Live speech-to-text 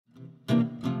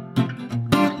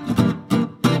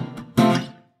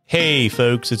Hey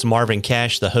folks, it's Marvin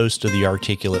Cash, the host of The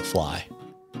Articulate Fly.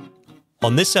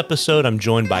 On this episode, I'm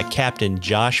joined by Captain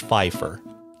Josh Pfeiffer,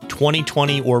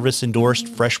 2020 Orvis-Endorsed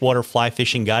Freshwater Fly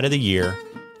Fishing Guide of the Year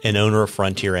and owner of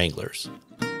Frontier Anglers.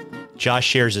 Josh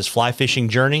shares his fly fishing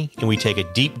journey, and we take a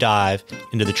deep dive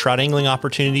into the trout angling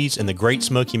opportunities in the Great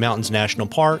Smoky Mountains National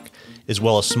Park, as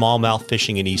well as smallmouth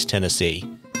fishing in East Tennessee.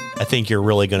 I think you're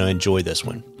really going to enjoy this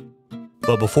one.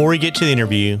 But before we get to the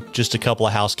interview, just a couple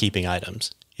of housekeeping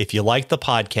items. If you like the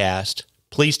podcast,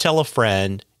 please tell a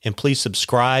friend, and please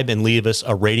subscribe and leave us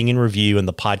a rating and review in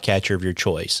the podcatcher of your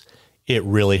choice. It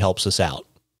really helps us out.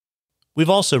 We've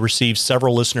also received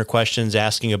several listener questions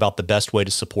asking about the best way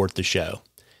to support the show.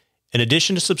 In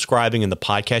addition to subscribing in the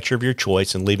podcatcher of your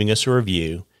choice and leaving us a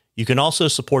review, you can also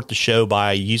support the show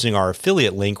by using our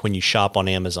affiliate link when you shop on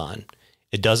Amazon.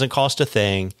 It doesn't cost a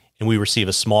thing, and we receive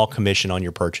a small commission on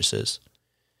your purchases.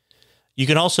 You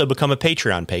can also become a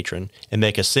Patreon patron and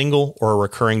make a single or a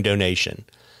recurring donation.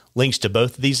 Links to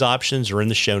both of these options are in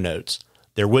the show notes.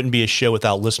 There wouldn't be a show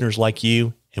without listeners like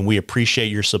you, and we appreciate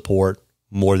your support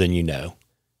more than you know.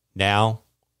 Now,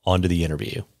 on to the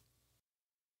interview.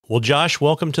 Well, Josh,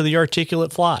 welcome to The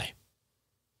Articulate Fly.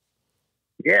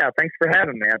 Yeah, thanks for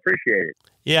having me. I appreciate it.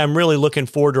 Yeah, I'm really looking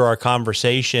forward to our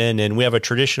conversation, and we have a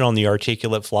tradition on The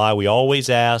Articulate Fly. We always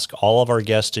ask all of our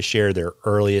guests to share their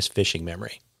earliest fishing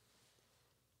memory.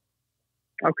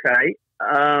 Okay.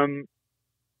 I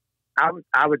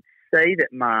would say that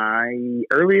my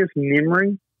earliest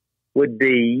memory would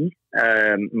be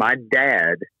my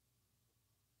dad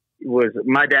was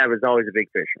always a big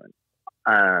fisherman.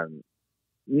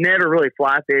 Never really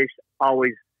fly fished,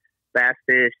 always bass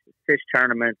fish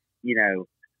tournaments,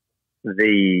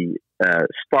 the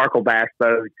sparkle bass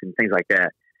boats and things like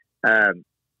that.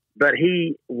 But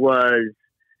he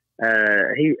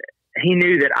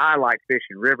knew that I liked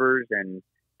fishing rivers, and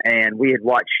we had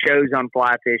watched shows on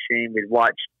fly fishing. We'd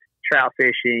watched trout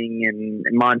fishing in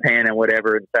Montana and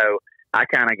whatever. And so I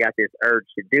kind of got this urge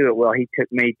to do it. Well, he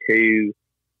took me to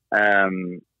a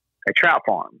trout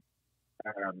farm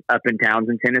up in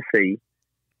Townsend, Tennessee.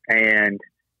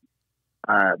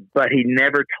 But he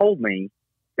never told me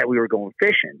that we were going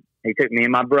fishing. He took me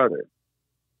and my brother.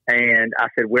 And I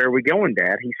said, "Where are we going,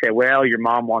 Dad?" He said, "Well, your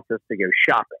mom wants us to go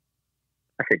shopping."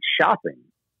 I said, "Shopping?"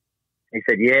 He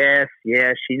said, yes,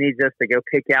 she needs us to go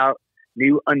pick out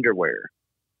new underwear.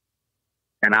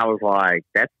 And I was like,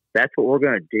 that's what we're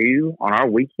going to do on our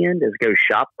weekend, is go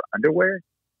shop for underwear?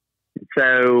 And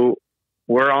so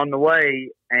we're on the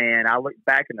way, and I look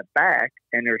back in the back,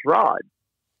 and there's rods.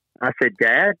 I said,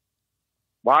 "Dad,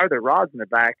 why are there rods in the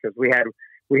back?" Because we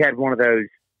had one of those,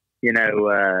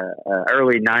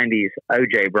 early 90s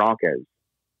OJ Broncos.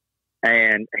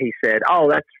 And he said, "Oh,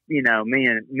 that's, me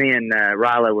and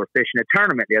Rilo were fishing a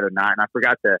tournament the other night, and I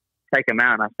forgot to take him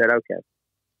out." And I said, "Okay."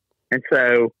 And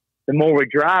so the more we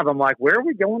drive, I'm like, "Where are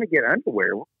we going to get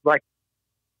underwear?" Like,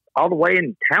 all the way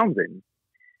in Townsend.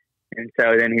 And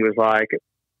so then he was like,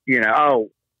 "Oh,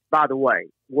 by the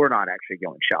way, we're not actually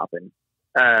going shopping.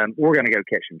 We're going to go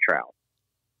catch some trout."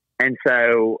 And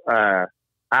so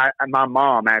my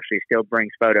mom actually still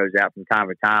brings photos out from time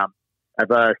to time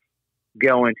of us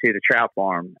going to the trout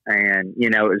farm, and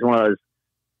it was one of those,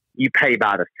 you pay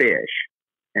by the fish.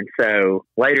 And so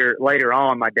later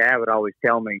on, my dad would always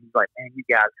tell me, he's like, "Man, you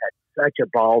guys had such a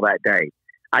ball that day.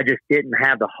 I just didn't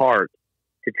have the heart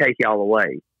to take y'all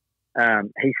away."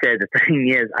 He said, "The thing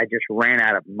is, I just ran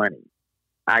out of money.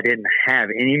 I didn't have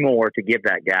any more to give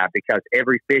that guy, because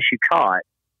every fish you caught,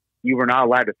 you were not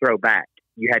allowed to throw back.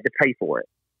 You had to pay for it.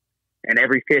 And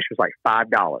every fish was like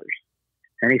 $5.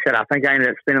 And he said, I think I ended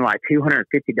up spending like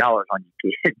 $250 on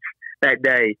you kids that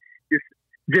day,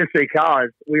 just because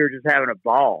we were just having a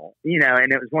ball,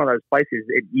 and it was one of those places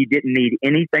you didn't need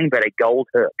anything but a gold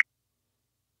hook.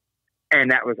 And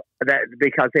that was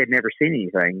because they had never seen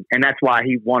anything. And that's why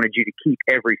he wanted you to keep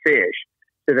every fish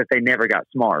so that they never got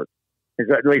smart.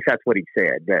 At least that's what he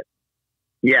said. But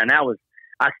yeah, and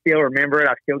I still remember it.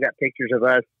 I still got pictures of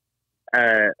us,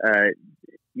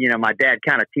 my dad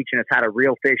kind of teaching us how to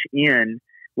reel fish in.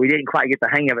 We didn't quite get the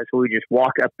hang of it, so we just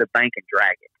walk up the bank and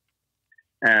drag it.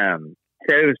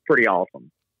 So it was pretty awesome.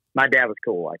 My dad was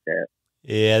cool like that.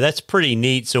 Yeah, that's pretty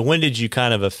neat. So when did you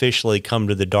kind of officially come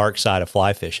to the dark side of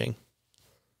fly fishing?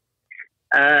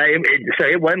 So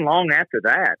it wasn't long after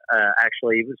that.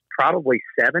 Actually, it was probably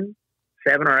seven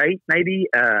or eight, maybe.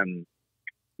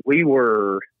 We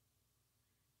were.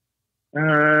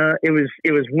 It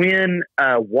was when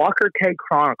Walker Cay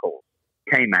Chronicles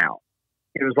came out.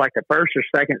 It was like the first or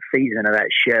second season of that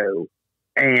show.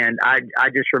 And I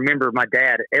just remember my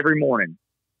dad every morning,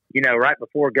 right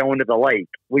before going to the lake,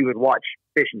 we would watch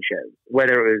fishing shows,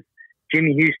 whether it was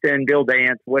Jimmy Houston, Bill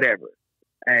Dance, whatever.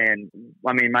 And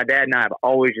I mean, my dad and I have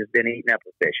always just been eating up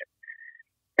with fishing.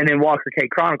 And then Walker K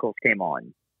Chronicles came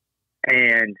on,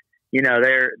 and you know,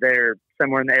 they're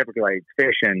somewhere in the Everglades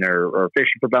fishing or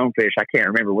fishing for bonefish. I can't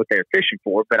remember what they're fishing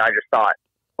for, but I just thought,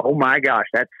 oh my gosh,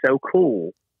 that's so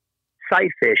cool.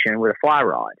 Sight fishing with a fly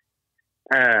rod.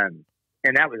 And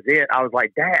that was it. I was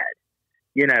like, Dad,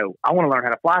 you know, I want to learn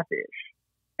how to fly fish.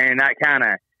 And that kind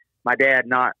of, my dad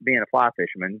not being a fly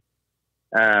fisherman,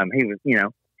 he was, you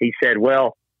know, he said,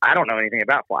 well, I don't know anything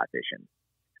about fly fishing.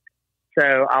 So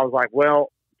I was like,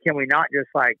 well, can we not just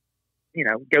like, you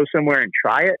know, go somewhere and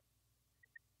try it?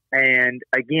 And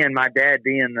again, my dad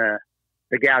being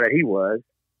the guy that he was,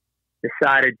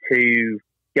 decided to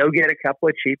go get a couple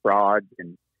of cheap rods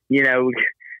and, you know,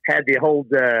 had the whole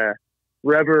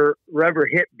rubber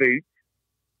hip boots.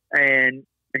 And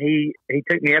he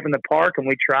took me up in the park and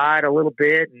we tried a little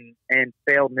bit and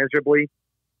failed miserably.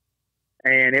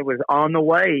 And it was on the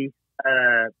way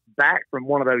back from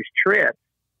one of those trips,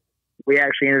 we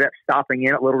actually ended up stopping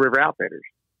in at Little River Outfitters.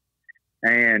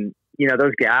 And, you know,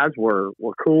 those guys were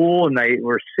cool and they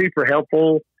were super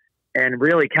helpful and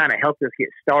really kind of helped us get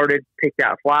started, picked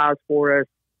out flies for us,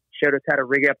 showed us how to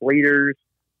rig up leaders,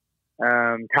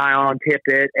 tie on,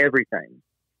 tippet, everything.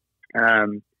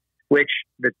 Which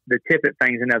the tippet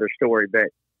thing's another story, but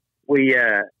we,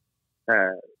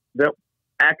 after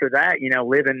that, you know,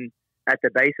 living at the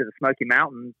base of the Smoky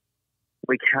Mountains,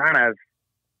 we kind of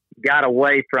got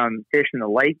away from fishing the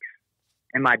lakes,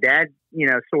 and my dad, you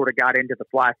know, sort of got into the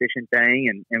fly fishing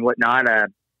thing and whatnot,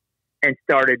 and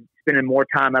started spending more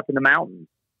time up in the mountains,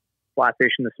 fly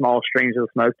fishing the small streams of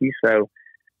the Smoky. So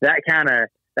that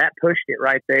pushed it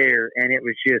right there. And it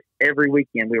was just every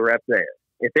weekend we were up there.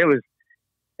 If it was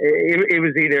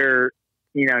either,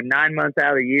 you know, 9 months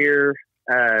out of the year,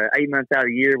 8 months out of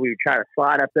the year, we would try to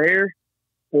slide up there,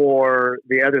 or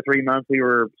the other 3 months we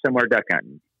were somewhere duck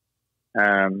hunting.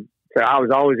 So I was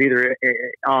always either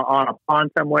on a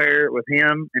pond somewhere with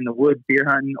him in the woods deer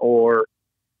hunting, or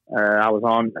I was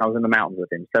in the mountains with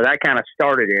him. So that kind of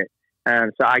started it.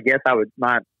 So I guess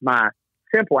my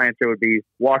simple answer would be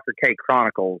Walker K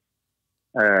Chronicles.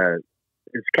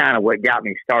 It's kind of what got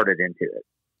me started into it.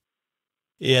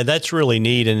 Yeah, that's really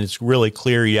neat. And it's really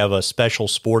clear you have a special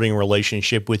sporting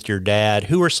relationship with your dad.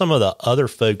 Who are some of the other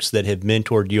folks that have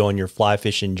mentored you on your fly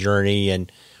fishing journey,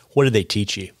 and what did they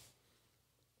teach you?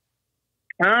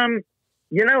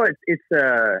 You know,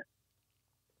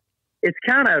 it's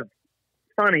kind of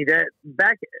funny that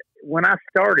back when I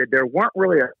started, there weren't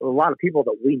really a lot of people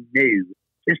that we knew,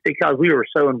 just because we were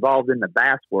so involved in the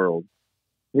bass world.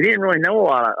 We didn't really know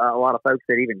a lot of folks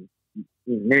that even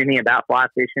knew anything about fly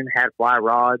fishing, had fly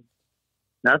rods,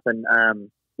 nothing.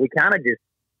 We kind of just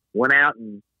went out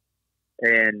and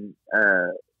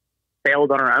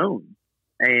sailed on our own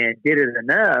and did it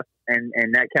enough.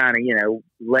 And that kind of, you know,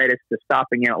 led us to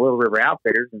stopping in at Little River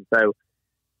Outfitters. And so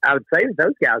I would say that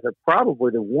those guys are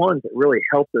probably the ones that really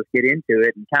helped us get into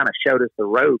it and kind of showed us the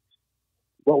ropes,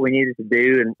 what we needed to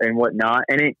do and whatnot.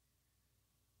 And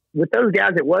with those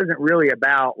guys, it wasn't really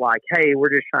about like, hey, we're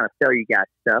just trying to sell you guys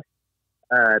stuff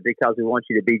because we want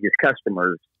you to be just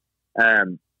customers.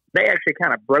 They actually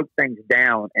kind of broke things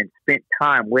down and spent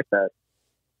time with us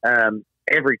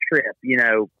every trip, you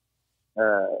know.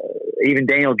 Even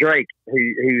Daniel Drake,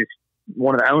 who's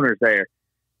one of the owners there,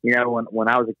 you know, when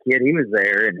I was a kid, he was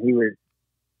there and he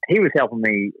was helping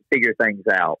me figure things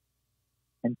out.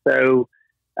 And so,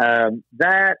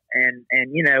 that, and,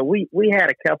 you know, we had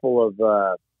a couple of,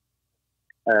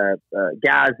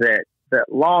 guys that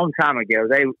long time ago,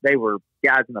 they were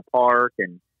guys in the park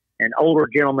and older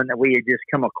gentlemen that we had just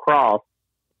come across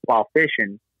while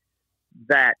fishing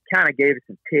that kind of gave us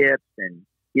some tips and,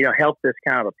 you know, helped us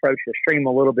kind of approach the stream a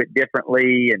little bit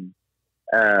differently. And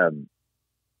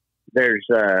there's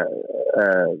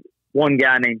one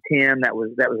guy named Tim that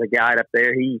was a guide up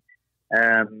there. He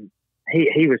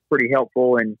was pretty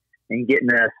helpful in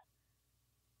getting us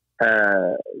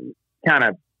kind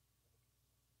of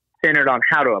centered on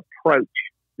how to approach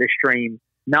the stream,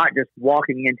 not just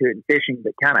walking into it and fishing,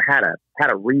 but kind of how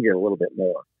to read it a little bit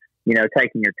more. You know,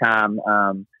 taking your time.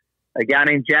 A guy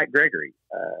named Jack Gregory,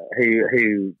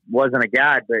 who wasn't a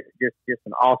guide, but just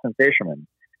an awesome fisherman,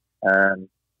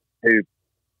 who,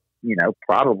 you know,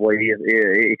 probably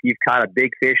if you've caught a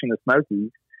big fish in the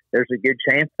Smokies, there's a good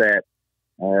chance that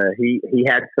he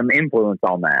had some influence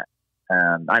on that.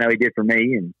 I know he did for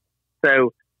me, and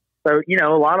so you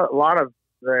know, a lot of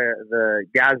the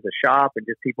guys at the shop and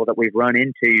just people that we've run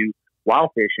into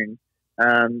while fishing,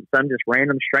 some just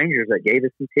random strangers that gave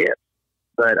us some tips.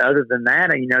 But other than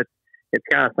that, you know, it's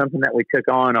kind of something that we took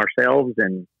on ourselves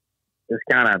and just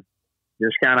kind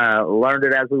of learned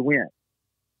it as we went.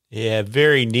 Yeah,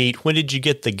 very neat. When did you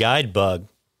get the guide bug?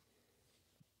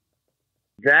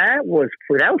 That was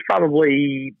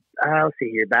probably, let's see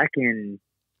here, back in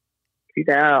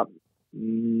 2000,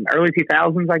 early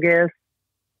 2000s, I guess.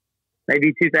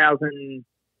 Maybe 2006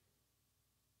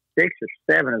 or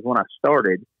 7 is when I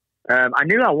started. I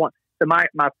knew so my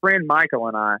friend Michael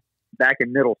and I, back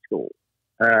in middle school,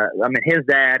 his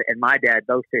dad and my dad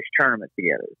both fished tournaments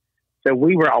together. So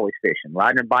we were always fishing,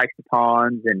 riding our bikes to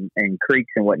ponds and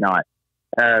creeks and whatnot.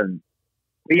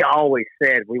 We always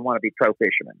said we want to be pro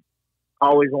fishermen.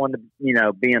 Always wanted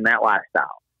to, be in that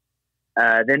lifestyle.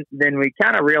 Then we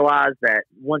kind of realized that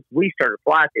once we started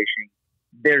fly fishing,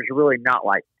 there's really not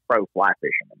like pro fly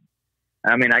fishermen.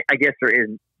 I mean, I guess there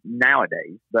is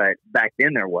nowadays, but back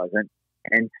then there wasn't.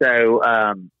 And so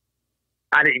I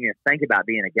didn't even think about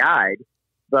being a guide,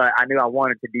 but I knew I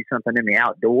wanted to do something in the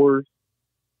outdoors.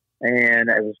 And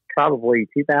it was probably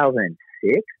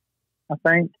 2006, I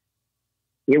think.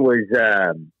 It was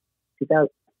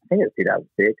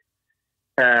 2006.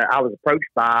 I was approached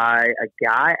by a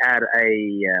guy at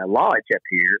a lodge up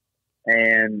here,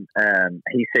 and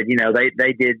he said,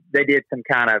 they did some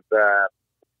kind of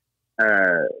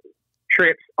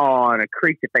trips on a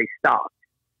creek that they stocked,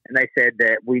 and they said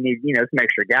that we need some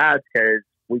extra guides because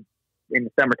in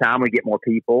the summertime we get more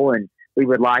people, and we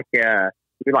would like some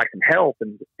help,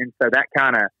 and so that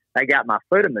got my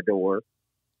foot in the door,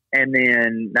 and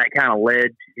then that kind of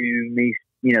led to me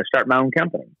start my own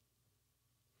company.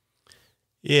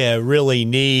 Yeah, really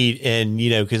neat. And,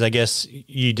 because I guess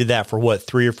you did that for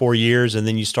 3 or 4 years, and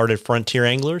then you started Frontier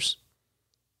Anglers?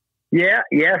 Yeah.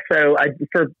 So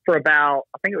for about,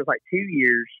 I think it was like 2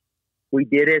 years, we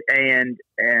did it. And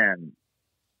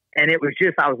it was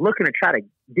just, I was looking to try to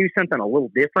do something a little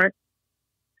different.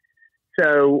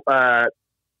 So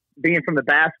being from the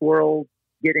bass world,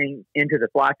 getting into the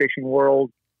fly fishing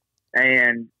world,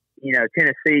 and,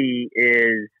 Tennessee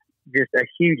is just a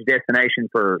huge destination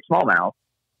for smallmouth.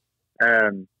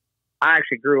 I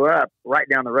actually grew up right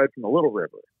down the road from the Little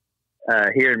River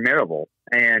here in Maryville,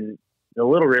 and the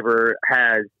Little River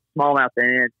has smallmouth in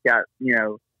it. It's got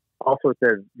all sorts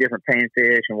of different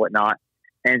panfish and whatnot.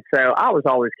 And so I was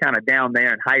always kind of down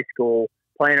there in high school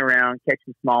playing around,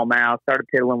 catching smallmouth. Started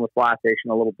piddling with fly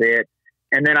fishing a little bit,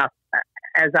 and then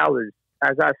as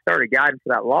I started guiding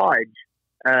for that lodge,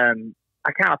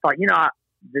 I kind of thought,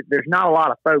 there's not a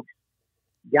lot of folks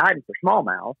guiding for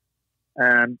smallmouth.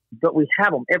 But we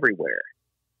have them everywhere.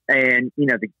 And,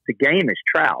 the game is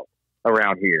trout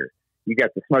around here. You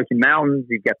got the Smoky Mountains,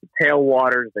 you've got the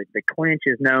tailwaters. The Clinch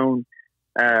is known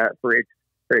for its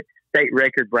state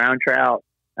record brown trout.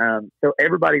 So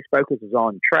everybody's focus is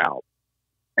on trout.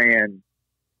 And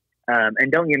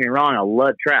don't get me wrong, I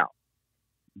love trout.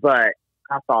 But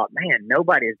I thought, man,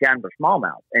 nobody has gotten for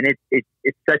smallmouth. And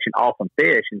it's such an awesome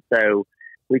fish. And so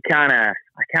I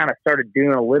kind of started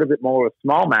doing a little bit more with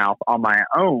smallmouth on my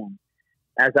own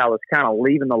as I was kind of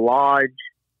leaving the lodge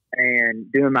and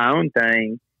doing my own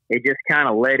thing. It just kind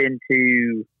of led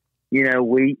into,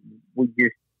 we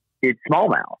just did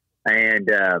smallmouth,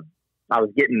 and I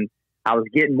was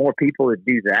getting more people to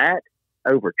do that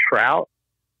over trout,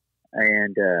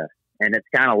 and it's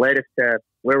kind of led us to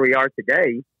where we are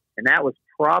today. And that was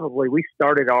probably, we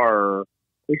started our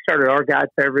guide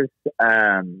service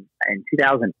in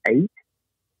 2008,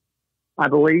 I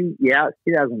believe. Yeah, it's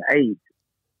 2008,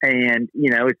 and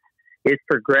it's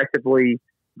progressively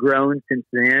grown since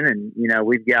then. And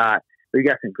we've got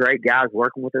some great guys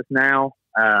working with us now.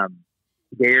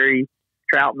 Gary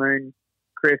Troutman,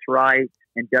 Chris Wright,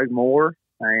 and Doug Moore,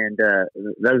 and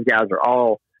those guys are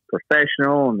all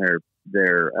professional, and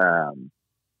they're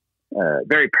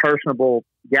very personable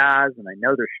guys, and they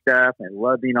know their stuff and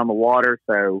love being on the water.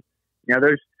 So,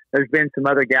 there's been some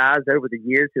other guys over the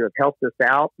years who have helped us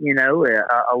out,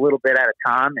 a little bit at a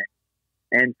time.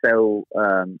 And so,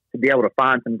 to be able to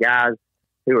find some guys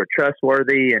who are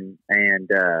trustworthy and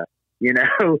the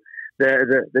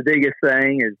biggest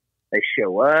thing is they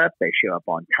show up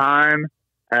on time.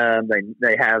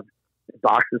 They have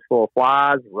boxes full of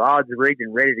flies, rods rigged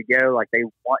and ready to go. Like, they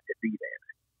want to be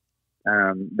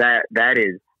there. That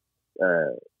is,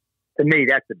 to me,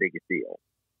 that's the biggest deal.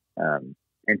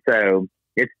 And so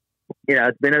it's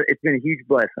been a huge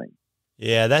blessing.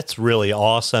 Yeah, that's really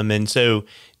awesome. And so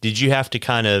did you have to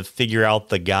kind of figure out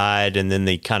the guide, and then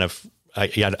they kind of, I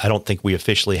don't think we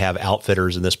officially have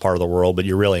outfitters in this part of the world, but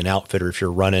you're really an outfitter if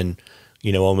you're running,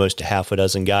 almost a half a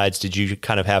dozen guides. Did you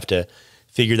kind of have to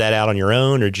figure that out on your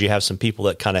own, or did you have some people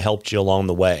that kind of helped you along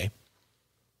the way?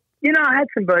 I had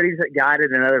some buddies that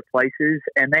guided in other places,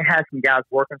 and they had some guys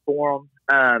working for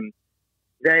them.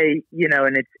 They,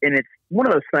 and it's one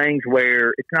of those things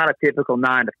where it's not a typical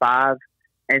 9 to 5.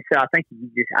 And so I think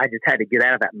I just had to get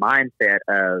out of that mindset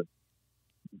of,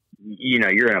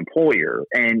 you're an employer,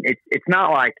 and it's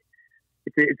not like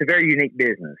it's a very unique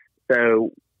business.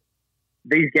 So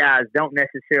these guys don't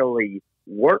necessarily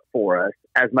work for us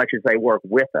as much as they work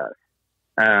with us.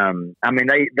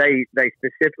 They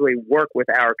specifically work with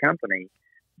our company,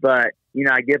 but,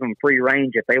 I give them free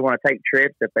range if they want to take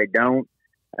trips. If they don't,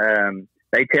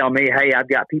 they tell me, hey, I've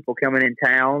got people coming in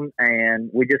town,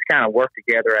 and we just kind of work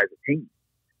together as a team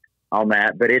on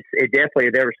that. But it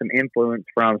definitely, there was some influence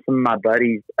from some of my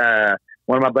buddies.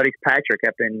 One of my buddies, Patrick,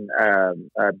 up in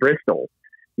Bristol,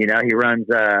 he runs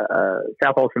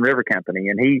South Olson River Company,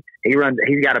 and he's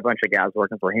got a bunch of guys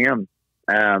working for him.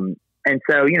 And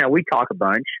so, we talk a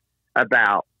bunch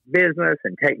about business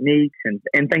and techniques and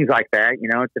things like that.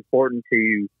 It's important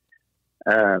to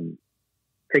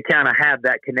kind of have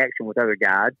that connection with other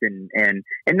guides and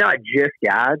not just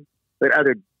guides, but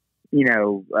other,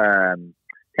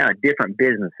 kind of different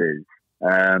businesses.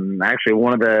 Actually,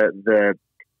 one of the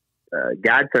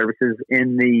guide services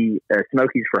in the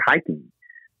Smokies for hiking,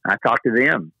 I talked to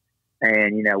them,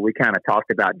 and, we kind of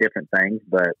talked about different things,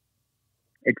 but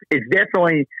it's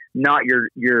definitely not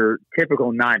your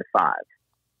typical 9 to 5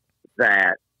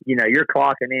 that, you're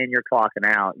clocking in, you're clocking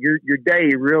out. Your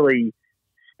day really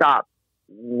stops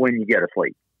when you go to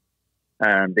sleep.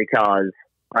 Because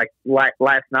like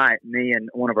last night, me and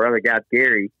one of our other guys,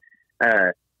 Gary,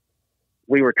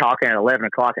 we were talking at 11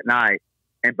 o'clock at night,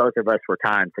 and both of us were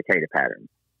tying cicada patterns.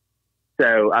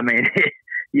 So,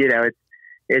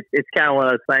 it's kind of one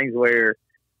of those things where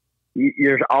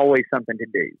there's always something to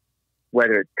do,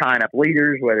 whether it's tying up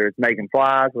leaders, whether it's making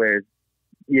flies, whether it's,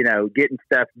 getting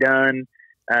stuff done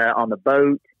on the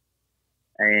boat.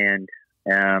 And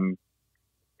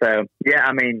so,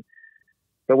 yeah,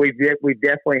 but we've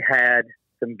definitely had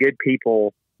some good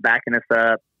people backing us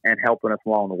up and helping us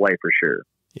along the way for sure.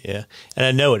 Yeah. And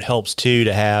I know it helps too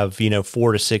to have,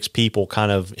 4 to 6 people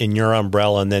kind of in your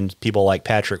umbrella, and then people like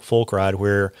Patrick Fulkride,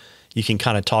 where you can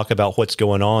kind of talk about what's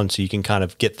going on, so you can kind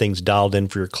of get things dialed in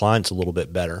for your clients a little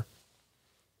bit better.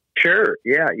 Sure.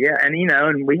 Yeah. Yeah. And,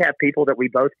 and we have people that we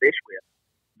both fish with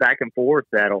back and forth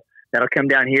that'll come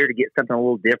down here to get something a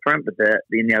little different, but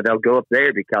they'll go up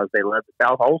there because they love the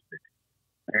South Holston.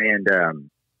 And,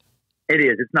 it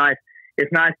is, it's nice.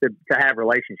 It's nice to have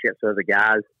relationships with the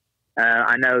guys.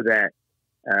 I know that,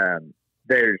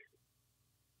 there's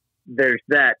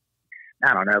that,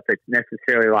 I don't know if it's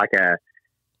necessarily like a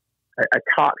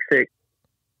toxic,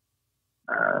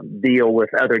 deal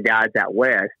with other guys out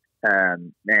west.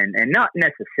 And not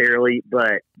necessarily,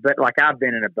 but like I've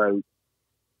been in a boat,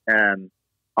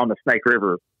 on the Snake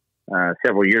River,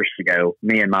 several years ago,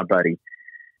 me and my buddy,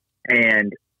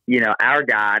 and, our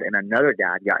guide and another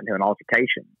guide got into an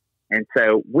altercation. And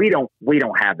so we don't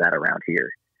have that around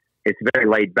here. It's very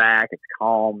laid back. It's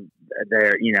calm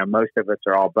there. Most of us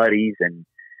are all buddies, and,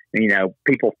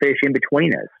 people fish in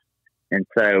between us. And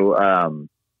so,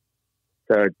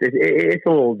 it's a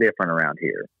little different around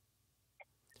here.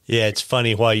 Yeah, it's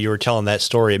funny. While you were telling that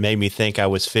story, it made me think I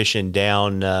was fishing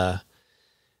down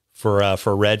for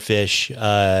redfish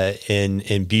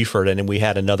in Beaufort, and then we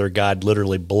had another guide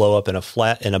literally blow up in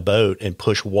a boat and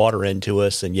push water into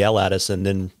us and yell at us and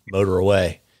then motor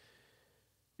away.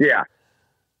 Yeah,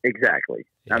 exactly.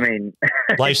 Yeah.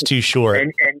 Life's too short,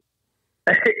 and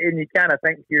you kind of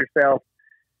think to yourself,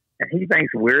 and he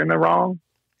thinks we're in the wrong.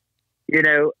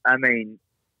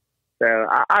 So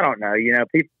I don't know,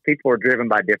 people are driven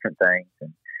by different things,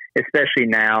 and especially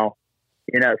now,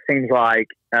 it seems like,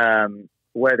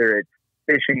 whether it's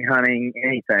fishing, hunting,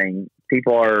 anything,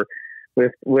 people are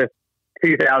with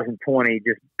 2020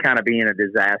 just kind of being a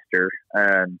disaster,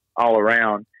 all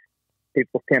around.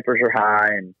 People's tempers are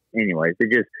high, and anyways,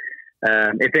 it just,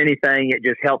 if anything, it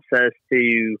just helps us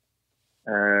to,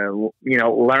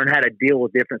 learn how to deal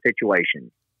with different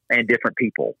situations and different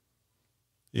people.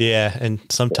 Yeah. And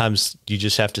sometimes you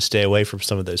just have to stay away from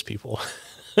some of those people.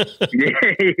 Yeah.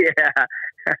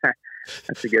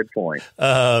 That's a good point.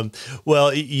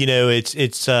 Well,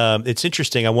 it's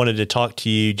interesting. I wanted to talk to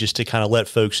you just to kind of let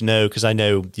folks know, because I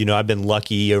know, I've been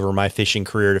lucky over my fishing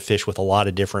career to fish with a lot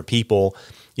of different people,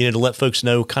 to let folks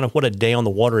know kind of what a day on the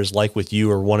water is like with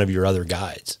you or one of your other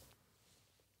guides.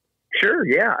 Sure.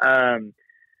 Yeah.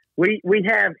 We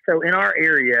have, so in our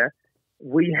area,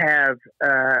 we have,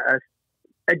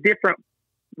 a different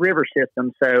river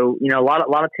system. So, a lot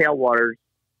of tailwaters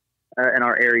in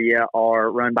our area are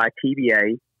run by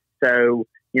TBA. So,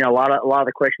 a lot of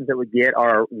the questions that we get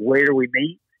are, where do we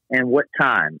meet and what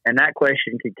time? And that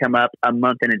question could come up a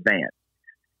month in advance.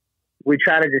 We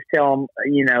try to just tell them,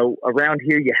 around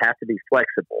here you have to be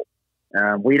flexible.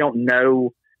 We don't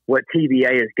know what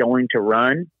TBA is going to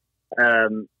run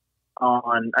on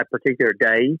a particular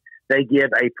day. They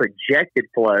give a projected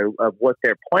flow of what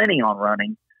they're planning on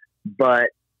running,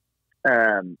 but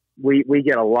we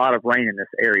get a lot of rain in this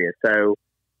area. So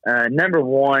number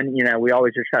one, we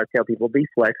always just try to tell people be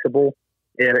flexible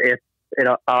if at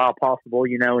all possible,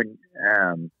 and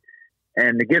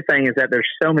the good thing is that there's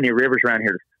so many rivers around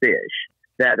here to fish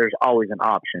that there's always an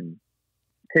option.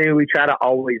 Two, we try to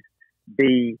always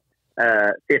be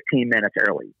 15 minutes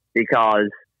early, because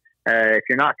if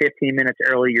you're not 15 minutes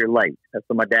early, you're late. That's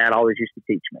what my dad always used to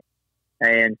teach me.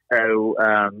 And so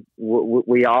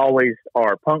we always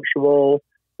are punctual.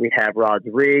 We have rods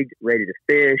rigged, ready to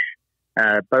fish,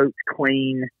 boats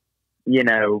clean,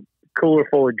 cooler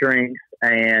full of drinks.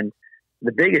 And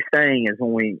the biggest thing is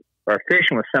when we are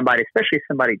fishing with somebody, especially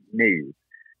somebody new,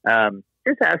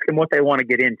 just ask them what they want to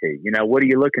get into. What are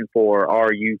you looking for?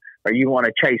 Are you want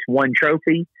to chase one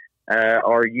trophy?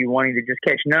 Or are you wanting to just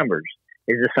catch numbers?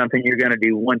 Is this something you're going to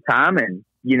do one time and,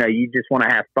 you just want to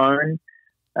have fun?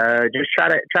 Just try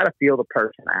to feel the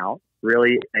person out,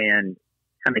 really, and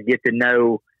kind of get to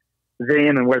know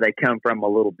them and where they come from a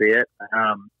little bit.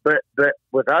 But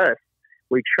with us,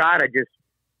 we try to just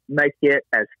make it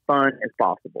as fun as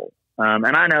possible. And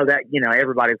I know that,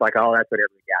 everybody's like, oh, that's what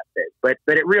every guy says.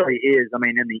 But it really is. I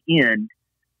mean, in the end,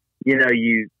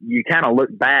 you kind of look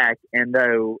back, and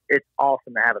though it's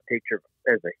awesome to have a picture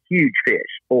as a huge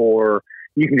fish, or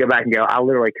you can go back and go, I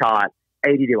literally caught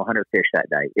 80 to 100 fish that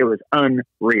day. It was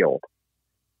unreal.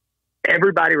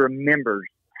 Everybody remembers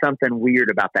something weird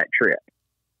about that trip.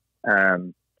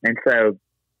 And so,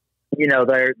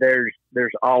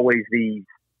 there's always these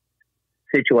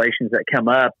situations that come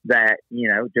up that,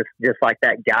 just like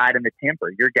that guide in the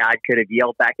temper, your guide could have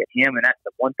yelled back at him. And that's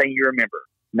the one thing you remember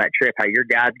from that trip, how your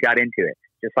guides got into it,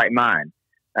 just like mine.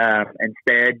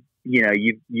 Instead,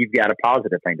 you've got a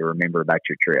positive thing to remember about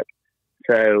your trip.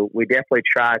 So we definitely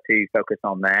try to focus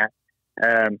on that.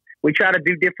 We try to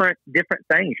do different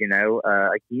things,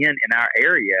 again, in our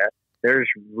area, there's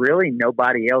really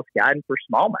nobody else guiding for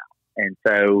smallmouth. And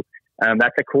so,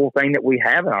 that's a cool thing that we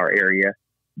have in our area,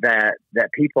 that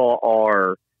people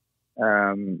are,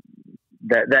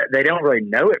 that they don't really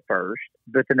know at first,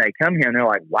 but then they come here and they're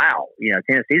like, wow,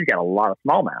 Tennessee's got a lot of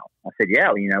smallmouth. I said,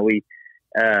 yeah, we,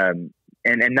 and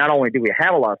not only do we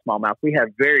have a lot of smallmouth, we have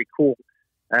very cool,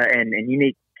 and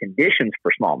unique conditions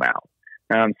for smallmouth.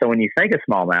 So when you think of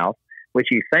smallmouth, what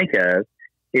you think of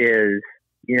is,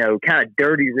 kind of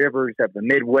dirty rivers of the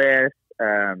Midwest,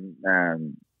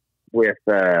 with,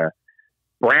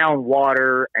 brown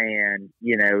water and,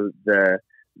 the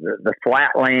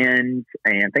flatlands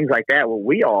and things like that. Well,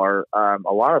 we are,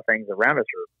 a lot of things around us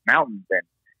are mountains,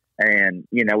 and,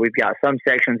 we've got some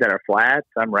sections that are flat,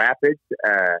 some rapids.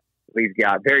 We've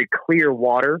got very clear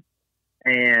water,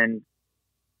 and,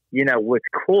 what's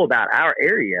cool about our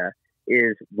area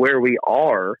is where we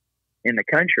are in the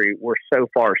country. We're so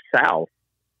far south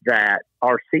that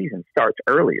our season starts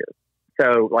earlier.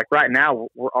 So like right now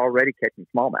we're already catching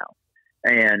smallmouth.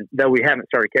 And though we haven't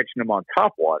started catching them on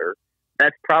top water,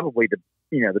 that's probably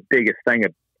the biggest thing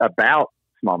about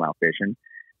smallmouth fishing,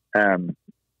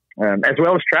 as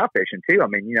well as trout fishing too. I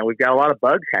mean, we've got a lot of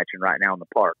bugs hatching right now in the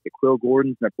park. The quill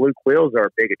gordons and the blue quills are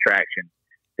a big attraction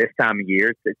this time of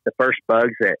year. It's the first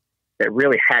bugs that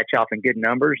really hatch off in good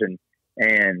numbers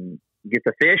and get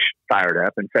the fish fired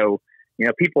up. And so,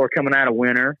 people are coming out of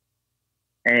winter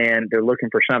and they're looking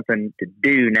for something to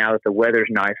do now that the weather's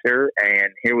nicer.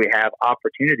 And here we have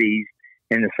opportunities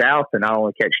in the South to not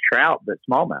only catch trout, but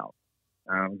smallmouth,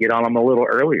 get on them a little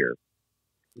earlier.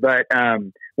 But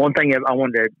one thing I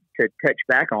wanted to touch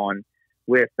back on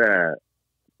with the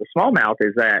smallmouth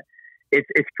is that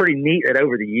it's pretty neat that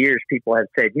over the years people have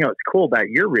said, it's cool about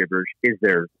your rivers is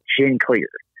they're gin clear.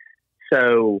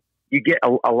 So you get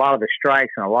a lot of the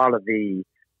strikes and a lot of the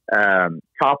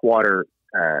topwater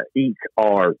eats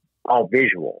are all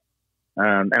visual.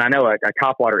 And I know a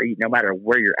topwater eat, no matter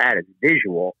where you're at, is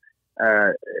visual.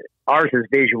 Ours is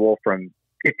visual from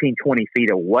 15, 20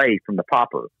 feet away from the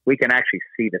popper. We can actually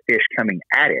see the fish coming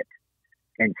at it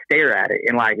and stare at it.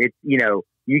 And like, you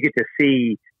get to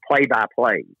see play by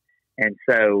play. And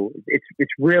so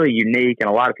it's really unique, and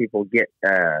a lot of people get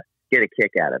a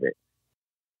kick out of it.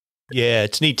 Yeah,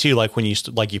 it's neat too. Like when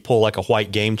you pull like a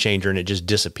white game changer and it just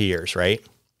disappears, right?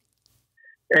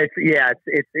 It's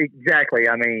exactly.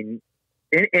 I mean,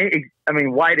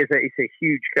 white is a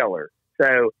huge color.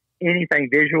 So anything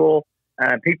visual,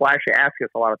 people actually ask us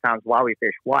a lot of times why we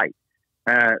fish white.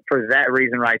 for that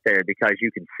reason right there, because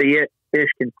you can see it, fish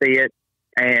can see it,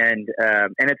 and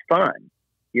it's fun.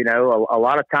 You know, a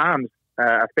lot of times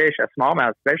a fish, a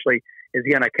smallmouth especially, is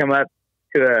going to come up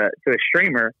to a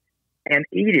streamer and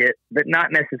eat it, but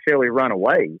not necessarily run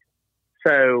away.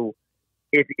 So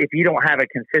if you don't have a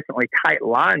consistently tight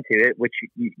line to it, which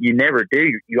you never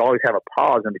do, you always have a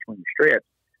pause in between the strips,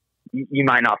 you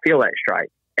might not feel that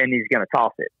strike, and he's going to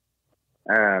toss it.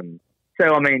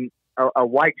 So, I mean, a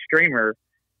white streamer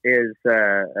is,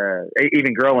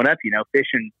 even growing up, you know,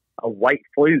 fishing a white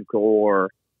fluke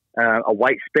or a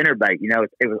white spinnerbait, you know,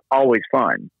 it was always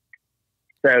fun.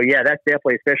 So, yeah, that's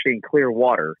definitely, especially in clear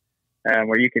water,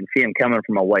 where you can see them coming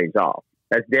from a ways off.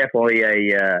 That's definitely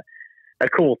a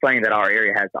cool thing that our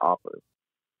area has to offer.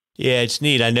 Yeah, it's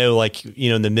neat. I know, like, you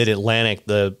know, in the Mid-Atlantic,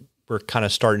 we're kind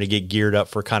of starting to get geared up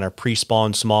for kind of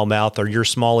pre-spawn smallmouth. Are your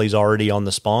smallies already on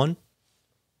the spawn?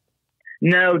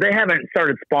 No, they haven't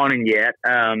started spawning yet.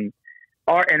 And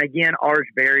again, ours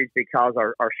varies because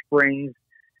our springs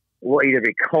will either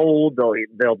be cold,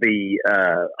 they'll be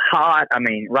hot. I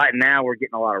mean, right now we're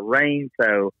getting a lot of rain,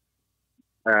 so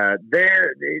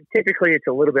typically it's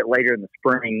a little bit later in the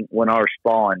spring when ours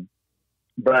spawn.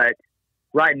 But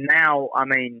right now, I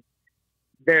mean,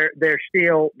 they're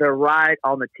right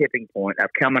on the tipping point of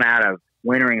coming out of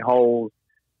wintering holes,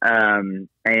 and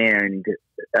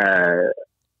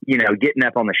you know, getting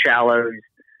up on the shallows.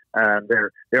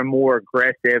 They're more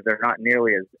aggressive. They're not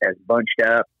nearly as bunched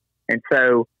up, and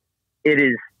so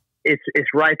it's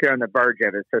right there on the verge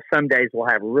of it. So some days we'll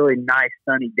have really nice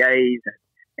sunny days,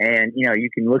 and you know, you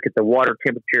can look at the water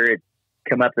temperature, it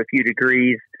come up a few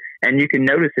degrees, and you can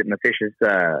notice it in the fish's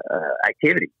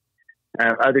activity.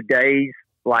 Other days,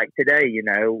 like today, you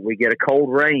know, we get a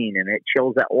cold rain and it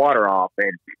chills that water off,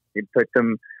 and it puts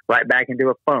them right back into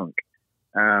a funk.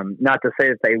 Not to say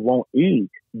that they won't eat,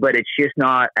 but it's just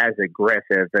not as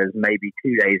aggressive as maybe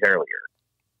 2 days earlier.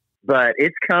 But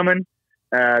it's coming.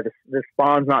 The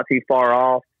spawn's not too far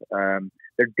off.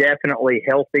 They're definitely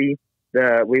healthy.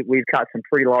 We've caught some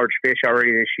pretty large fish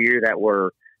already this year that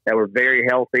were very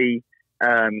healthy,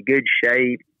 good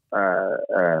shape,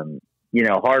 you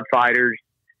know, hard fighters.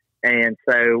 And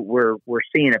so we're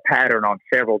seeing a pattern on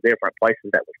several different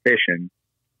places that we're fishing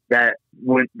that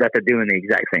they're doing the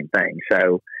exact same thing.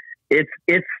 So it's,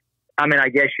 I mean, I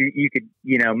guess you could,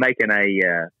 you know, making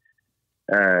I'm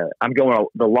going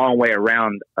the long way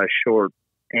around a short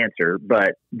answer,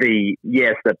 but the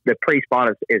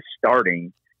pre-spawn is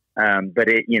starting. But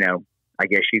it, you know, I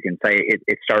guess you can say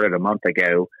it started a month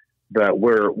ago, but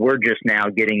we're just now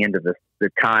getting into the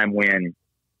time when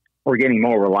we're getting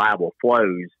more reliable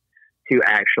flows to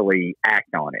actually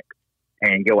act on it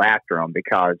and go after them,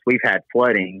 because we've had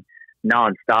flooding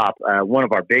nonstop. One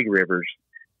of our big rivers,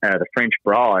 the French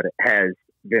Broad, has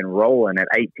been rolling at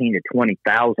 18 to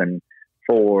 20,000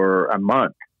 for a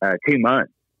month, 2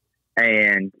 months.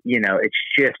 And, you know, it's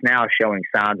just now showing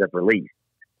signs of relief.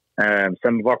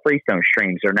 Some of our freestone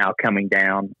streams are now coming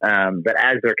down. But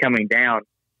as they're coming down,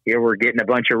 here we're getting a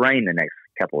bunch of rain the next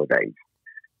couple of days.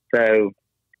 So,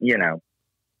 you know,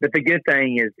 but the good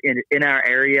thing is in our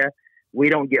area, we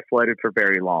don't get flooded for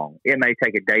very long. It may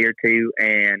take a day or two,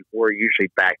 and we're usually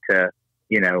back to,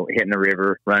 you know, hitting the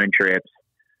river, running trips.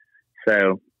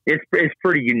 So it's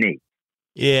pretty unique.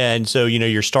 Yeah. And so, you know,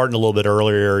 you're starting a little bit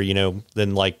earlier, you know,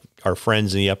 than like our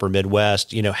friends in the upper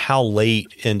Midwest. You know, how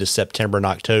late into September and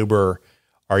October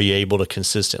are you able to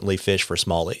consistently fish for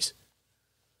smallies?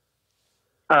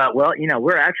 Well, you know,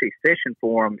 we're actually fishing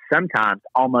for them sometimes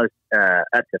almost up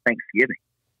to Thanksgiving.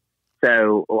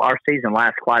 So our season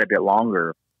lasts quite a bit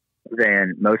longer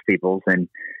than most people's. And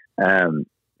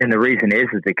the reason is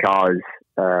because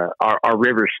our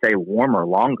rivers stay warmer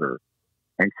longer.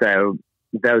 And so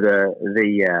though the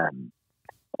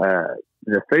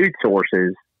food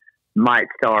sources might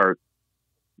start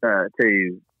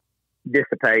to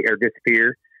dissipate or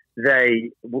disappear,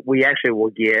 we actually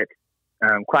will get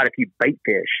quite a few bait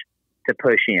fish to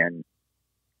push in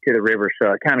to the river.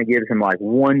 So it kind of gives them like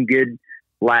one good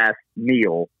last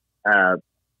meal that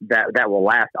will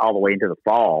last all the way into the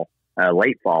fall,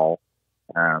 late fall.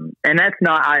 And that's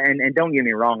not, and don't get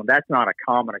me wrong, that's not a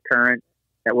common occurrence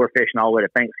that we're fishing all the way to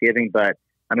Thanksgiving. But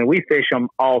I mean, we fish them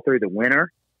all through the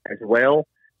winter as well.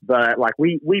 But like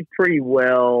we pretty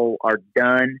well are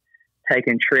done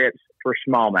taking trips for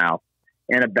smallmouth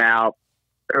in about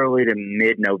early to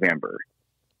mid-November.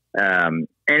 And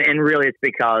really it's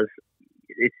because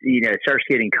it's, you know, it starts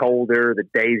getting colder, the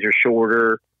days are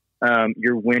shorter,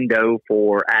 your window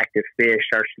for active fish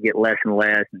starts to get less and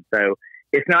less. And so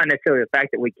it's not necessarily the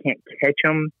fact that we can't catch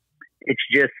them. It's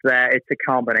just that it's a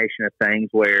combination of things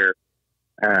where,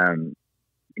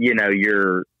 you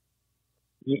don't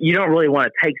really want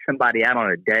to take somebody out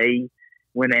on a day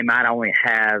when they might only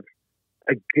have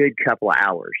a good couple of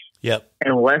hours. Yep.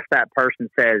 Unless that person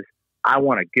says, I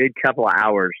want a good couple of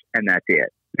hours and that's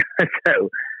it. So,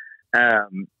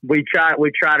 we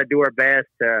try to do our best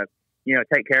to,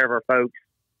 take care of our folks,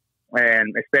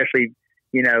 and especially,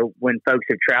 when folks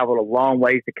have traveled a long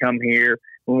ways to come here,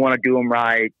 we want to do them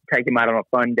right, take them out on a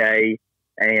fun day,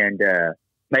 and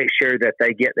make sure that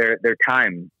they get their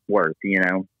time worth,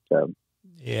 so.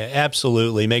 Yeah,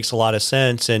 absolutely. Makes a lot of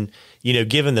sense. And,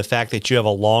 given the fact that you have a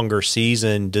longer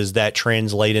season, does that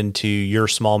translate into your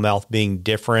smallmouth being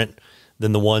different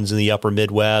than the ones in the upper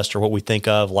Midwest, or what we think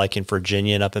of like in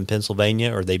Virginia and up in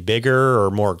Pennsylvania? Are they bigger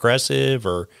or more aggressive,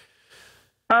 or?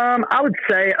 I would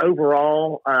say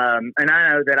overall, and I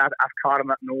know that I've caught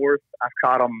them up north. I've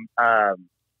caught them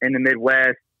in the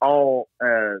Midwest, all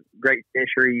great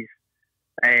fisheries.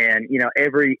 And,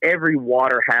 every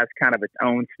water has kind of its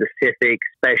own specific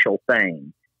special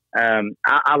thing.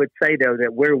 I would say, though,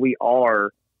 that where we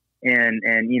are and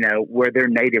where their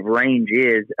native range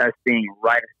is, us being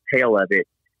right at the tail of it,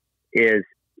 is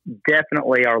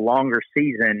definitely our longer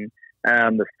season.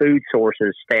 The food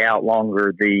sources stay out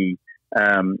longer. The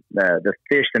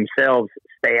fish themselves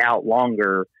stay out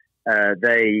longer.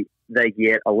 They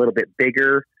get a little bit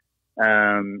bigger.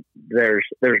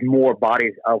 There's more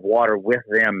bodies of water with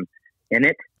them in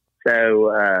it. So,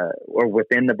 or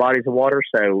within the bodies of water.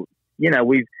 So,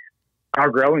 our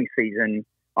growing season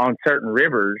on certain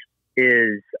rivers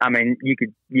is, you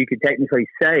could technically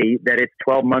say that it's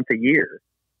 12 months a year.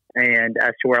 And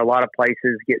as to where a lot of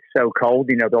places get so cold,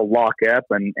 they'll lock up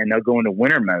and they'll go into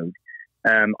winter mode.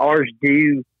 Ours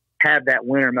do have that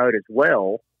winter mode as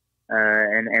well.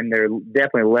 And they're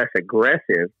definitely less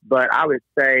aggressive, but I would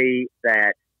say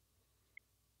that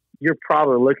you're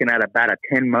probably looking at about a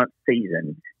 10-month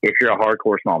season if you're a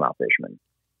hardcore smallmouth fisherman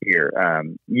here.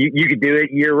 You could do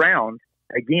it year round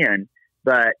again,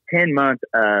 but 10 months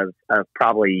of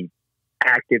probably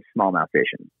active smallmouth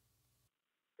fishing.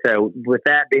 So with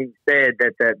that being said,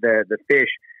 that the fish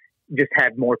just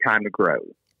have more time to grow.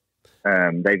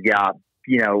 They've got,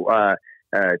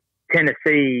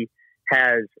 Tennessee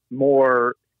has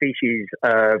more species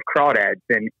of crawdads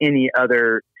than any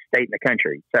other state in the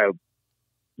country. So,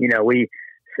 we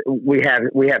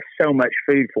have so much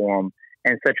food for them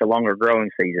and such a longer growing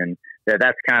season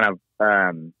that's kind of,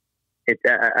 it's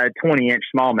a 20-inch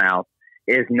smallmouth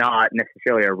is not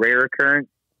necessarily a rare occurrence.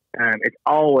 It's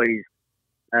always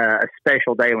a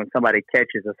special day when somebody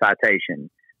catches a citation.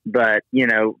 But,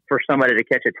 for somebody to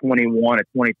catch a 21, a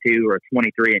 22, or a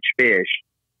 23-inch fish,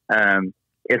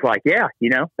 it's like, that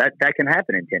can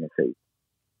happen in Tennessee.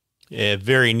 Yeah,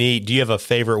 very neat. Do you have a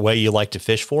favorite way you like to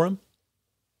fish for them?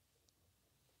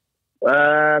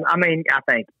 I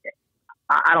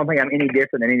don't think I'm any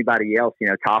different than anybody else.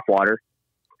 Top water.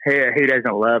 Who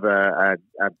doesn't love a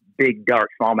big dark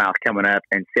smallmouth coming up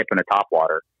and sipping a top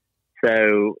water?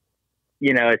 So,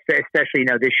 especially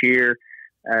this year,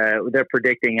 they're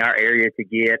predicting our area to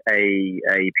get a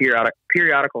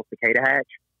periodical cicada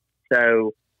hatch.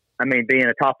 So, being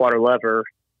a topwater lover,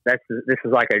 this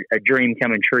is like a dream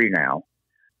coming true now.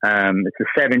 It's a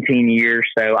 17 years,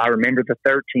 so I remember the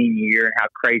 13 year and how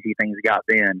crazy things got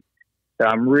then. So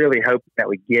I'm really hoping that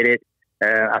we get it.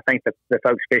 I think the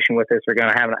folks fishing with us are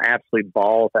going to have an absolute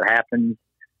ball if it happens.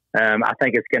 I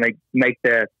think it's going to make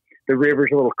the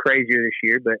rivers a little crazier this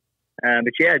year, but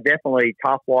yeah, definitely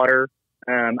topwater.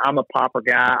 I'm a popper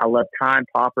guy. I love time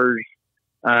poppers.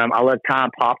 I love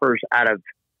time poppers out of,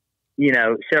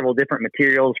 several different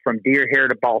materials from deer hair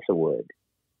to balsa wood.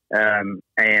 And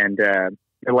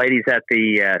the ladies at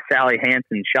the Sally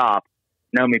Hansen shop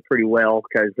know me pretty well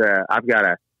because I've got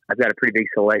a pretty big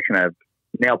selection of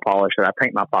nail polish that I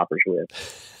paint my poppers with.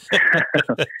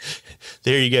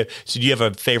 There you go. So do you have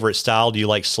a favorite style? Do you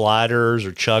like sliders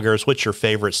or chuggers? What's your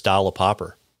favorite style of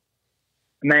popper?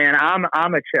 Man, I'm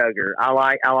a chugger. I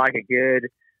like a good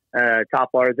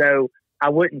topwater, though I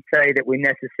wouldn't say that we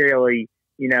necessarily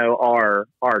are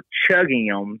chugging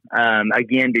them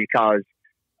again, because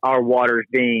our waters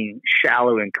being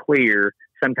shallow and clear,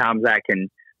 sometimes that can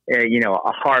a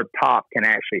hard pop can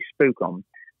actually spook them.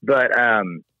 But I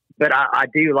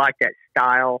do like that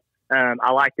style.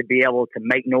 I like to be able to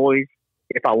make noise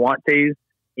if I want to.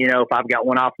 If I've got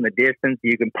one off in the distance,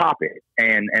 you can pop it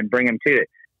and bring them to it.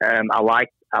 I like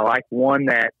one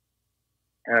that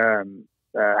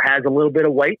has a little bit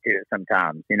of weight to it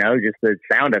sometimes. Just the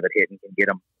sound of it hitting can get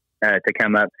them to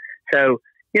come up. So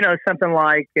something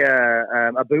like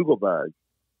a boogle bug.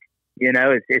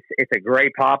 It's a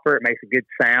great popper. It makes a good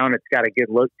sound. It's got a good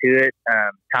look to it.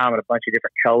 Time in a bunch of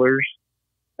different colors.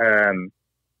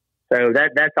 So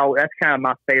that's kind of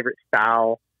my favorite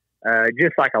style.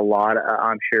 Just like a lot,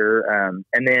 I'm sure.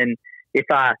 And then if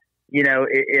I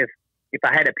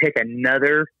had to pick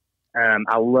another,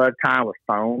 I love tying with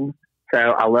foam. So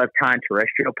I love tying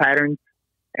terrestrial patterns,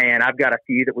 and I've got a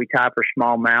few that we tie for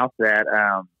smallmouth that,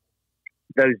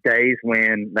 those days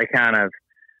when they kind of,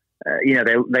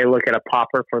 they look at a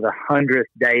popper for the 100th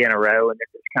day in a row, and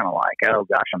it's kind of like, oh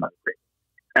gosh, I'm over it.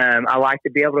 I like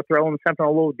to be able to throw them something a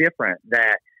little different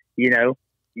that, you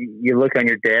look on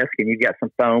your desk and you've got some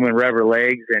foam and rubber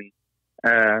legs and,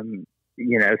 some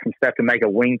stuff to make a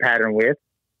wing pattern with.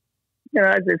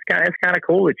 It's kind of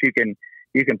cool that you can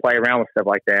play around with stuff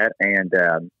like that and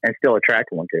still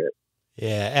attract one to it.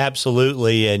 Yeah,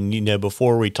 absolutely. And,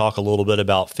 before we talk a little bit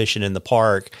about fishing in the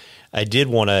park, I did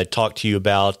want to talk to you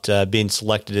about being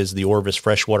selected as the Orvis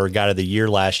Freshwater Guide of the Year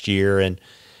last year. And,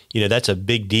 that's a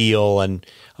big deal. And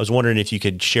I was wondering if you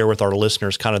could share with our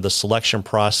listeners kind of the selection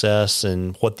process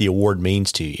and what the award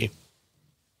means to you.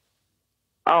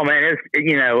 Oh man,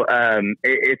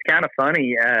 it's kind of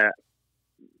funny.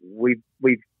 We've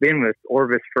been with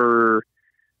Orvis for,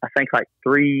 I think, like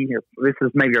this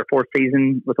is maybe our 4th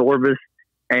season with Orvis.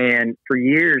 And for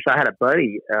years I had a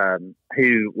buddy,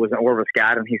 who was an Orvis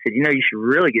guide, and he said, you should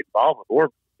really get involved with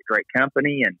Orvis. It's a great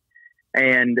company.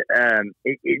 And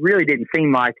it really didn't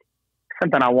seem like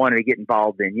something I wanted to get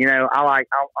involved in. I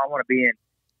want to be in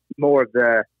more of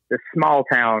the small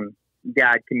town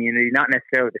guide community, not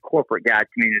necessarily the corporate guide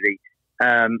community.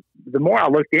 The more I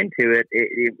looked into it,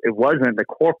 it wasn't the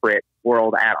corporate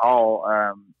world at all.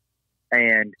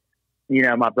 And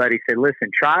my buddy said, listen,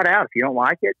 try it out. If you don't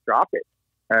like it, drop it.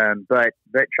 But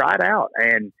try it out.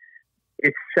 And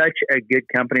it's such a good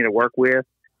company to work with.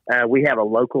 We have a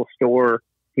local store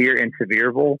here in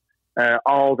Sevierville.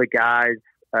 All the guys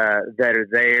that are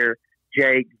there,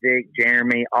 Jake, Vic,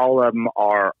 Jeremy, all of them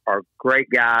are great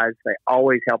guys. They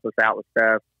always help us out with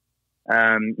stuff.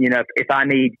 If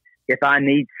I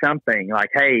need something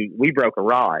like, hey, we broke a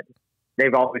rod,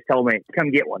 they've always told me,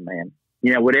 come get one, man.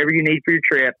 Whatever you need for your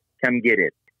trip, come get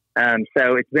it.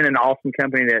 So it's been an awesome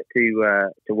company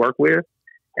to work with.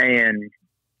 And,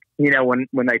 when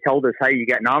they told us, hey, you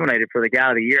got nominated for the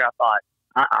Guy of the Year,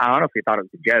 I honestly thought it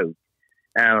was a joke.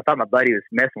 I thought my buddy was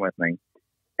messing with me.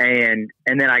 And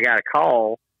then I got a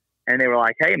call and they were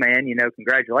like, hey man,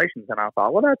 congratulations. And I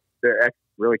thought, well, that's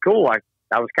really cool. I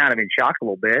was kind of in shock a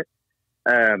little bit.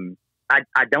 I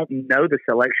don't know the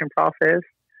selection process.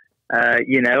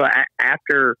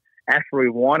 After we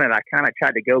won it, I kind of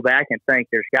tried to go back and think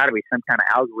there's got to be some kind of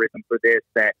algorithm for this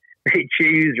that they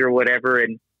choose or whatever.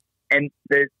 And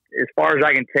as far as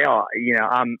I can tell,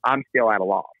 I'm still at a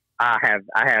loss. I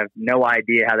have no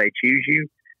idea how they choose you.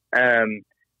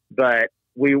 But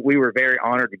we were very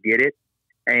honored to get it.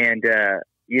 And, to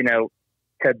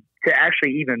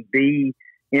actually even be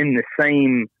in the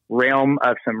same realm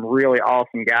of some really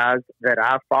awesome guys that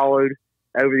I've followed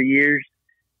over the years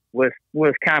was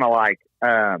kind of like,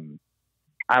 I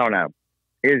don't know.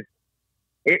 It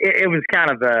was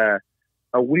kind of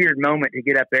a weird moment to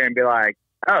get up there and be like,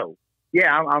 oh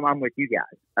yeah, I'm with you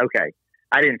guys. Okay.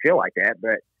 I didn't feel like that,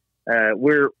 but,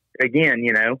 we're, again,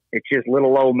 it's just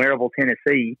little old Maryville,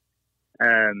 Tennessee,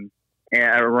 and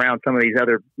around some of these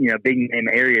other, big name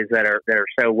areas that are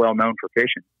so well known for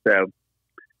fishing. So,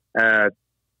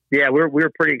 yeah, we're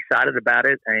pretty excited about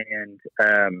it. And,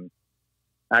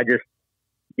 I just,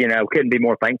 couldn't be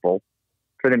more thankful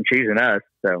for them choosing us.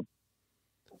 So.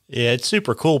 Yeah, it's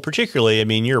super cool. Particularly,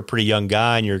 you're a pretty young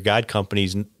guy and your guide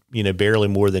company's, barely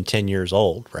more than 10 years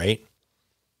old, right?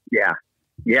 Yeah.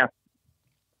 Yeah.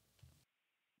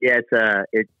 Yeah.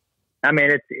 It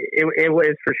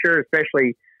was for sure,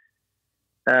 especially,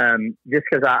 just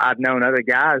cause I've known other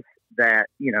guys that,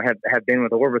 have been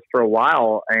with Orvis for a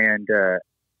while and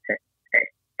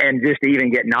just to even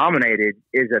get nominated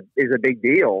is a big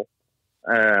deal.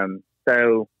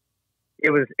 So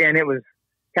it was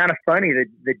kind of funny that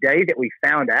the day that we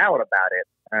found out about it,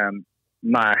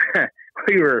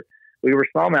 we were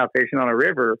smallmouth fishing on a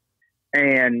river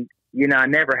and, I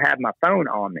never had my phone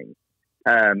on me.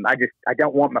 I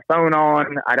don't want my phone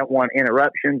on. I don't want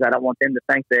interruptions. I don't want them to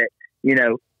think that,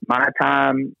 my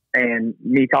time and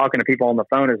me talking to people on the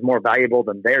phone is more valuable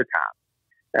than their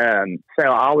time. So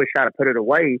I always try to put it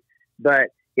away,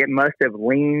 but it must have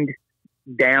leaned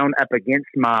down up against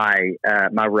my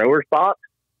rower's box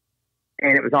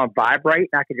and it was on vibrate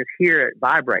and I could just hear it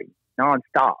vibrate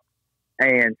nonstop.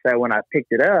 And so when I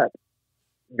picked it up,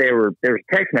 there was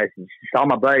text messages. All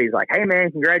my buddies like, hey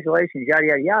man, congratulations, yada,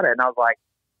 yada, yada. And I was like,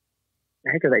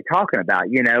 the heck are they talking about?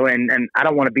 And I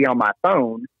don't want to be on my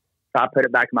phone. So I put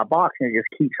it back in my box and it just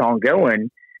keeps on going.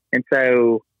 And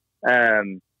so,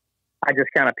 I just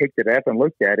kind of picked it up and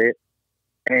looked at it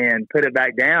and put it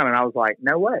back down. And I was like,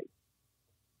 no way.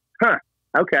 Huh.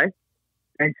 Okay.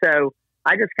 And so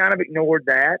I just kind of ignored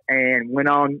that and went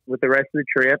on with the rest of the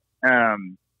trip.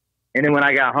 And then when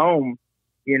I got home,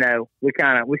 we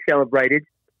celebrated.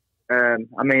 I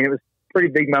mean, it was a pretty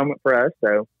big moment for us.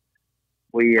 So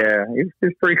it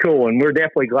was pretty cool. And we're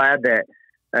definitely glad that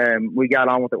we got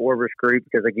on with the Orvis group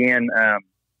because, again, I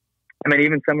mean,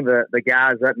 even some of the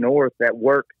guys up north that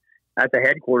work at the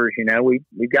headquarters,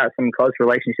 we've got some close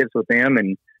relationships with them.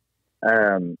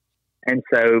 And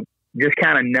so just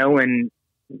kind of knowing,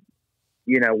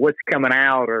 what's coming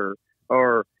out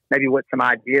or maybe what some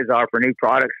ideas are for new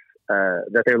products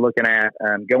that they're looking at,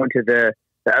 going to the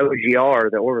OGR,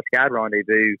 the Orvis Guide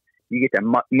Rendezvous, you get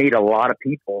to meet a lot of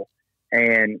people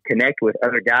and connect with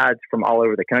other guides from all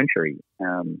over the country.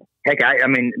 Heck, I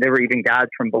mean, there were even guides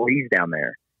from Belize down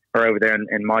there or over there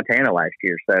in Montana last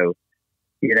year. So,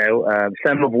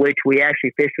 some of which we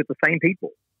actually fished with the same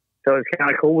people. So it's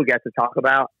kind of cool. We got to talk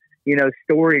about,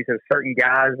 stories of certain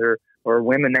guys or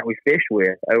women that we fished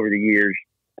with over the years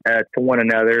to one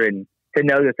another, and to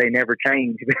know that they never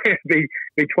change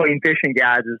between fishing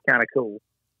guides is kind of cool.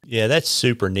 Yeah, that's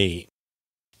super neat.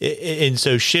 And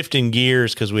so shifting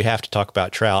gears, because we have to talk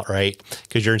about trout, right?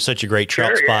 Because you're in such a great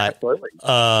trout spot. Yeah, absolutely.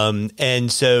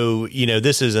 And so,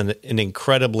 this is an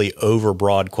incredibly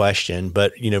overbroad question,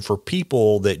 but, for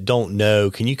people that don't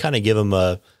know, can you kind of give them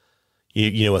a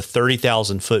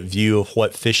 30,000 foot view of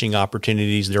what fishing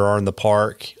opportunities there are in the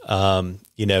park?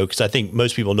 Because I think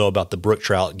most people know about the brook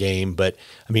trout game, but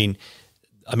I mean,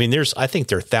 I think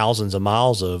there are thousands of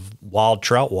miles of wild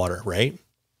trout water, right?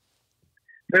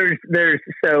 There's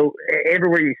so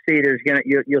everywhere you see,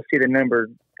 you'll see the number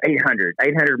 800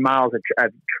 miles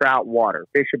of trout water,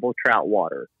 fishable trout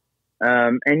water.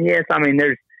 And yes, I mean,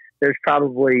 there's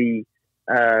probably,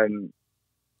 some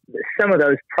of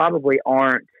those probably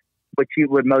aren't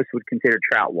what most would consider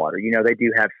trout water. They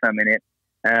do have some in it.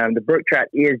 The brook trout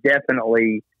is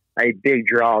definitely a big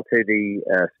draw to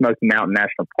the Smoky Mountain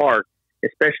National Park,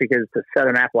 especially because it's a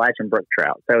Southern Appalachian brook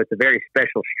trout. So it's a very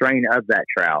special strain of that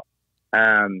trout.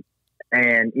 And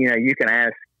you can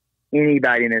ask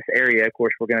anybody in this area. Of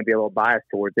course, we're going to be a little biased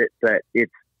towards it, but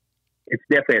it's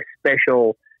definitely a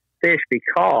special fish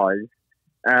because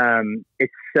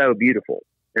it's so beautiful.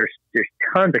 There's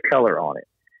tons of color on it,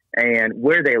 and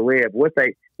where they live, what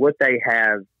they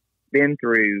have been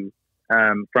through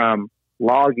from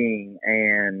logging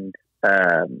and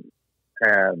kind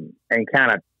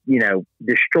of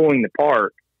destroying the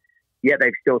park, yet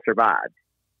they've still survived.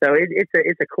 So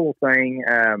it's a cool thing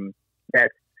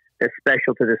that's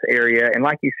special to this area. And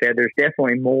like you said, there's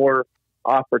definitely more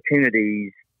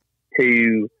opportunities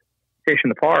to fish in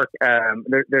the park. And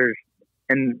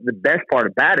the best part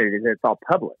about it is it's all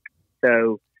public.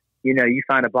 So, you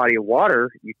find a body of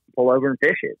water, you can pull over and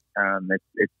fish it.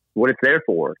 It's what it's there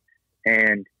for.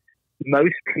 And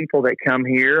most people that come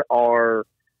here are,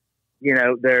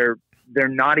 they're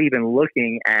not even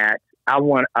looking at, I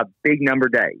want a big number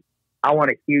day. I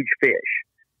want a huge fish.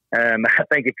 I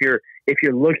think if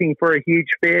you're looking for a huge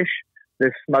fish,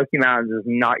 the Smoky Mountains is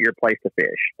not your place to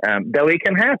fish. Though it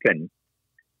can happen,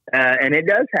 and it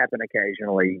does happen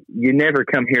occasionally. You never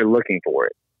come here looking for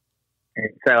it, and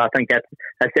so I think that's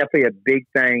definitely a big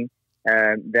thing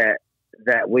that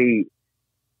we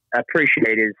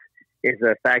appreciate is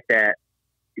the fact that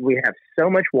we have so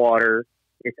much water.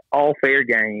 It's all fair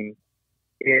game.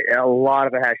 A lot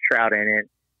of it has trout in it.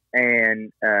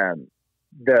 And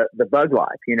the bug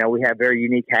life, we have very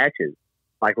unique hatches.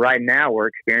 Like right now, we're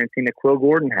experiencing the Quill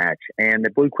Gordon hatch and the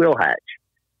blue quill hatch.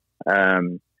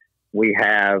 We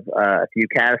have a few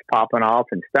caddis popping off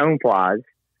and stoneflies,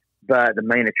 but the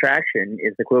main attraction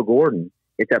is the Quill Gordon.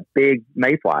 It's a big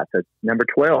mayfly, so it's number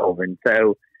 12, and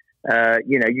so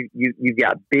you've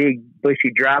got big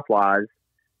bushy dry flies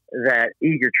that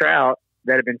eat your trout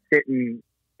that have been sitting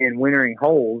in wintering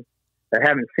holes that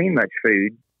haven't seen much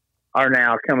food. Are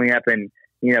now coming up and,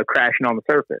 crashing on the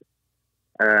surface.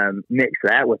 Mix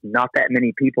that with not that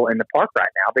many people in the park right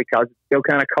now because it's still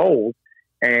kind of cold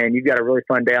and you've got a really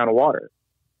fun day on the water.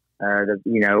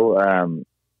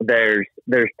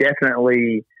 There's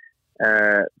definitely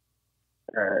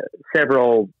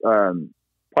several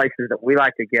places that we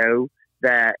like to go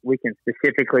that we can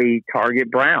specifically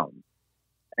target browns.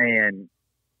 And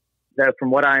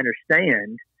from what I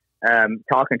understand,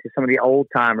 talking to some of the old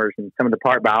timers and some of the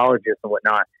park biologists and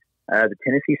whatnot, the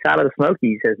Tennessee side of the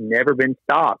Smokies has never been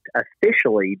stocked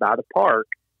officially by the park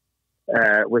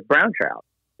with brown trout.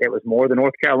 It was more the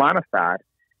North Carolina side.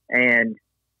 And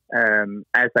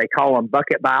as they call them,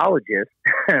 bucket biologists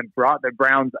brought the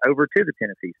browns over to the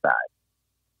Tennessee side.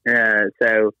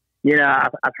 So,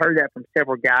 I've heard that from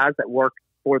several guys that work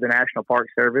for the National Park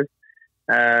Service.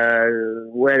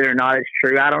 Whether or not it's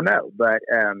true, I don't know. But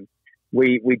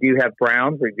we do have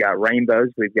browns. We've got rainbows.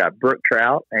 We've got brook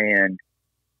trout, and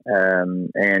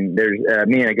there's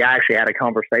me and a guy actually had a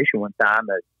conversation one time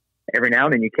that every now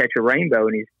and then you catch a rainbow,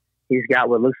 and he's got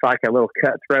what looks like a little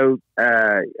cutthroat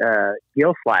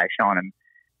gill flash on him,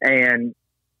 and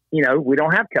we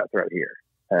don't have cutthroat here.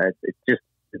 It's just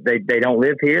they don't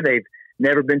live here. They've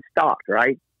never been stocked,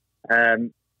 right?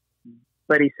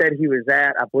 But he said he was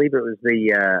at, I believe it was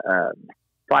the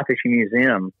Fly Fishing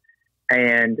Museum,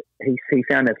 and he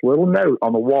found this little note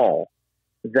on the wall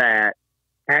that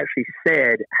actually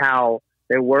said how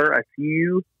there were a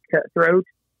few cutthroats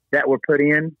that were put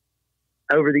in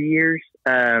over the years.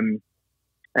 And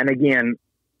again,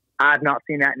 I've not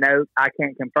seen that note. I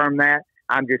can't confirm that.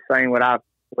 I'm just saying what I've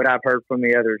heard from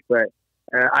the others. But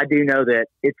I do know that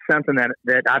it's something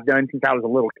that I've done since I was a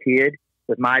little kid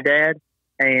with my dad.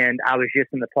 And I was just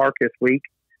in the park this week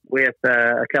with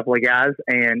a couple of guys,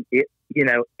 and it's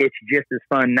just as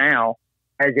fun now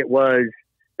as it was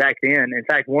back then. In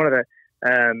fact, one of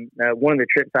the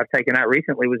trips I've taken out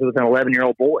recently was with an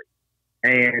 11-year-old boy,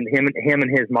 and him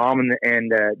and his mom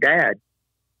and dad.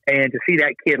 And to see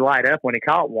that kid light up when he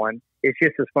caught one, it's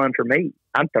just as fun for me.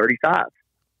 I'm 35,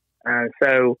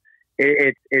 so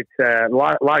it's a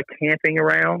lot of camping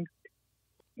around.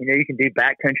 You can do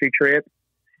backcountry trips.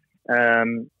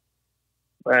 And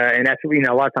that's,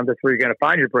 a lot of times that's where you're going to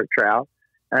find your brook trout,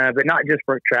 but not just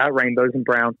brook trout, rainbows and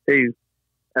browns too.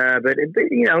 But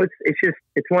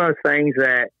it's one of those things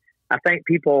that I think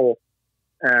people,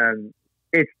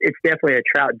 it's definitely a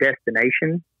trout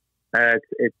destination.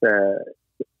 It's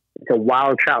a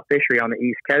wild trout fishery on the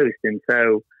East Coast. And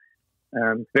so,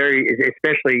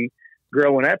 especially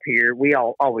growing up here, we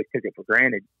all always took it for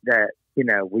granted that,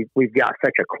 we've got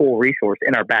such a cool resource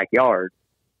in our backyard.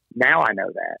 Now I know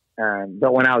that.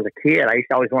 But when I was a kid, I used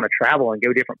to always want to travel and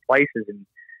go different places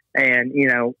and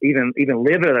even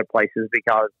live in other places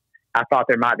because I thought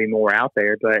there might be more out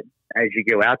there. But as you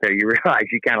go out there, you realize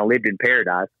you kind of lived in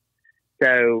paradise.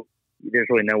 So there's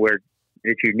really nowhere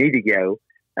that you need to go.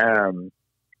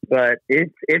 But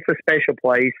it's a special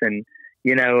place. And,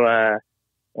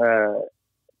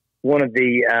 one of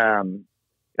the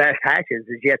best hatches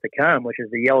is yet to come, which is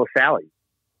the yellow Sally.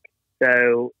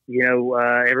 So,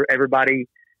 everybody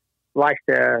likes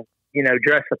to,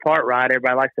 dress the part right.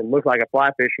 Everybody likes to look like a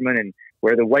fly fisherman and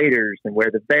wear the waders and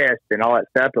wear the vest and all that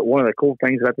stuff. But one of the cool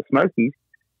things about the Smokies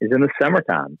is in the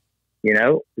summertime,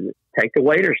 take the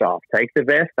waders off, take the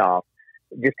vest off,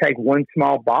 just take one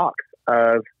small box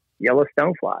of yellow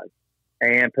stoneflies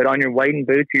and put on your wading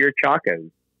boots or your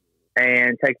chacos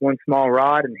and take one small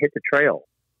rod and hit the trail.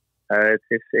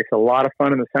 It's a lot of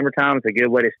fun in the summertime. It's a good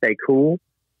way to stay cool.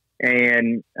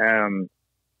 And,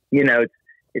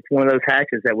 it's one of those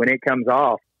hatches that when it comes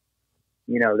off,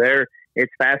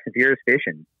 it's fast and furious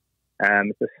fishing.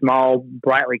 It's a small,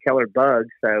 brightly colored bug.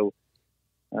 So,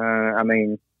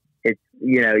 it's,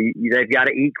 they've got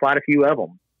to eat quite a few of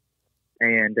them.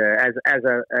 And,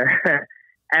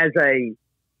 as a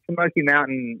Smoky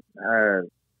Mountain,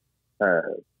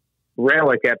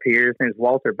 relic up here, since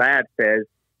Walter Babb says,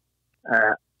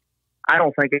 I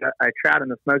don't think a trout in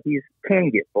the Smokies can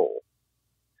get full.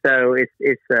 So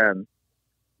it's a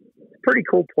pretty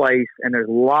cool place, and there's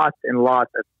lots and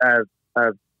lots of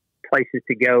places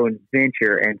to go and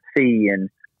venture and see. And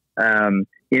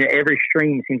every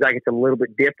stream seems like it's a little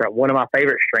bit different. One of my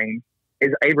favorite streams is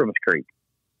Abrams Creek.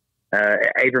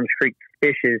 Abrams Creek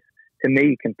fishes to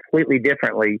me completely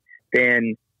differently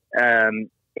than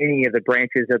any of the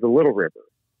branches of the Little River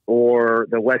or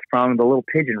the West Prong of the Little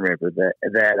Pigeon River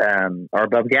that are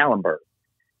above Gallenberg.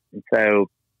 And so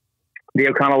the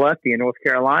Oconaluftee in North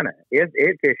Carolina, it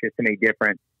fishes to me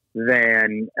different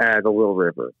than the Little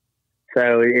River.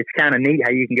 So it's kind of neat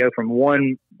how you can go from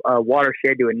one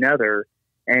watershed to another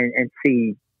and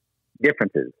see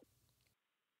differences.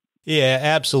 Yeah,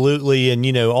 absolutely. And,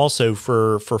 also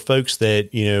for folks that,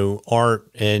 aren't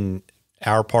in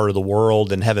our part of the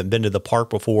world and haven't been to the park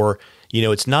before,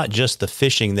 it's not just the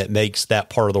fishing that makes that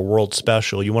part of the world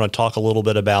special. You want to talk a little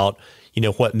bit about,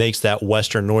 what makes that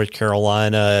Western North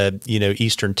Carolina,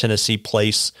 Eastern Tennessee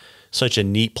place such a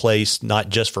neat place, not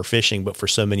just for fishing, but for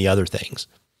so many other things.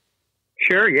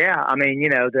 Sure. Yeah.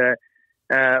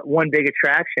 The one big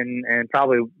attraction and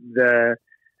probably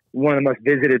one of the most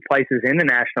visited places in the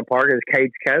national park is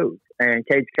Cades Cove. And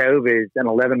Cades Cove is an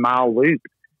 11-mile loop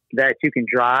that you can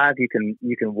drive, you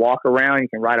can walk around, you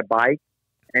can ride a bike,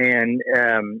 and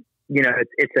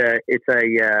it's a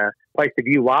place to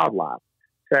view wildlife.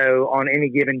 So on any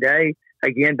given day,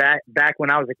 again, back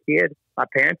when I was a kid, my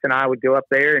parents and I would go up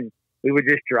there and we would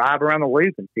just drive around the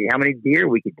loop and see how many deer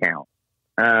we could count.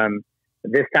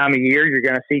 This time of year, you're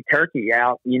going to see turkey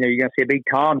out. You're going to see a big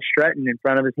tom strutting in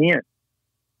front of his hen.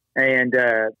 And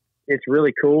it's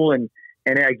really cool. And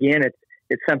again,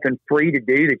 it's something free to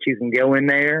do that you can go in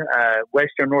there.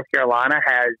 Western North Carolina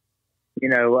has,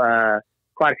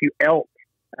 quite a few elk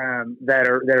that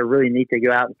are really neat to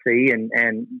go out and see.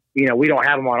 And we don't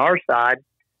have them on our side.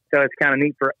 So it's kind of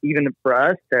neat even for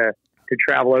us to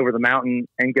travel over the mountain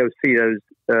and go see those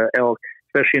elk,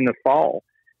 especially in the fall.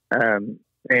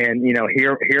 And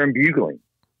hear them bugling.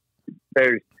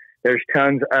 There's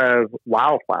tons of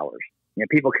wildflowers.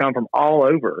 People come from all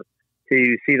over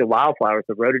to see the wildflowers,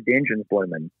 the rhododendrons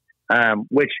blooming,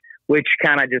 which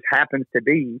kind of just happens to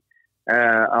be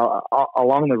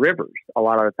along the rivers a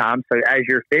lot of the time. So as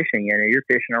you're fishing, and you're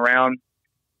fishing around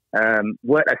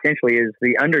what essentially is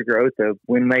the undergrowth of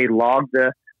when they log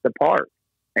the park,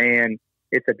 and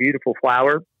it's a beautiful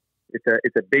flower.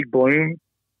 It's a big bloom,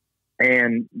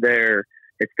 and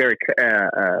it's very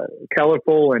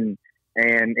colorful, and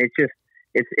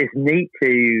it's neat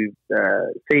to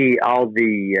see all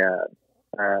the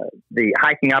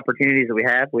hiking opportunities that we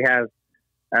have. We have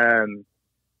a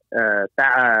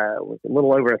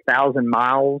little over 1,000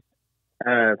 miles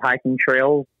of hiking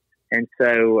trails, and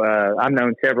so I've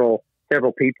known several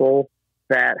people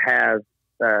that have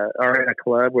are in a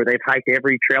club where they've hiked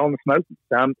every trail in the Smoky.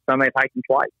 Some they've hiked them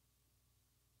twice,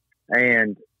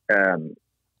 and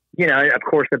of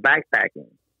course, the backpacking,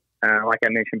 like I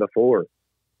mentioned before,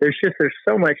 there's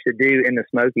so much to do in the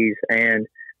Smokies. And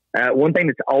one thing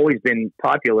that's always been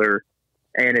popular,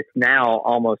 and it's now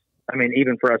almost,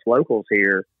 even for us locals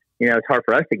here, it's hard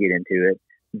for us to get into it,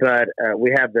 but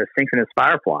we have the synchronous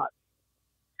fireflies.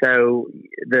 So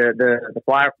the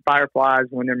fireflies,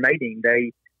 when they're mating,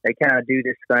 they kind of do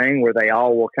this thing where they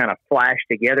all will kind of flash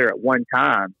together at one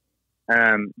time,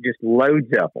 just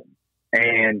loads of them.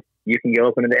 And you can go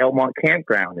up into the Elmont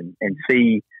campground and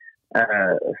see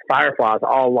fireflies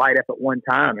all light up at one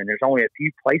time. And there's only a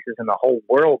few places in the whole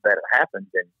world that it happens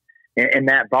in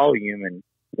that volume. And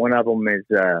one of them is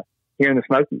here in the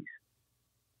Smokies.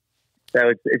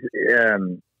 So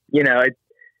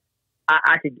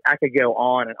I could go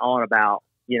on and on about,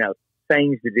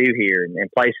 things to do here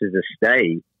and places to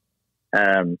stay.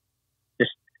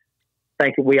 Just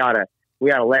think we ought to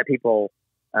let people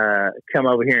come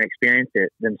over here and experience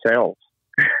it themselves.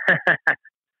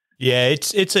 Yeah,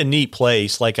 it's a neat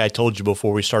place. Like I told you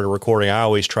before we started recording, I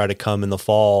always try to come in the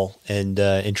fall and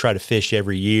try to fish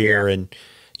every year. Yeah. And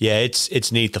yeah,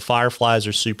 it's neat. The fireflies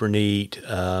are super neat.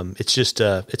 It's just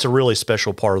it's a really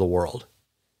special part of the world.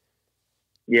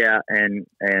 Yeah, and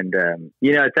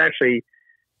it's actually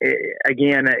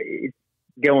again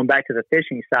going back to the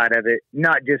fishing side of it,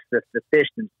 not just the fish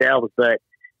themselves, but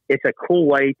it's a cool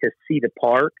way to see the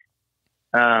park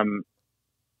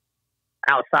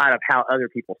outside of how other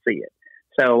people see it.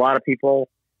 So a lot of people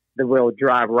that will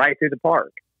drive right through the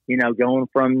park, going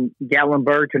from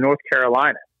Gatlinburg to North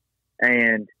Carolina.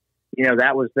 And,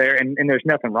 that was there. And there's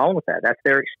nothing wrong with that. That's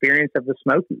their experience of the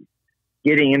Smokies.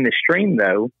 Getting in the stream,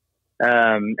 though,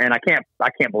 and I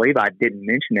can't believe I didn't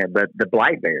mention it, but the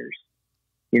blight bears.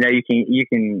 You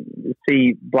can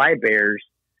see blight bears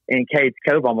in Cades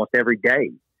Cove almost every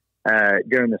day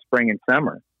during the spring and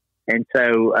summer. And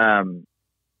so,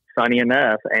 funny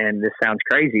enough, and this sounds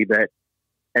crazy, but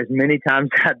as many times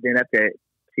I've been up to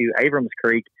Abrams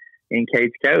Creek in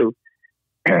Cades Cove,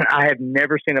 I have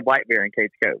never seen a black bear in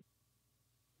Cades Cove.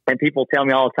 And people tell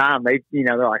me all the time,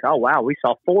 they're like, "Oh wow, we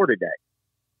saw 4 today."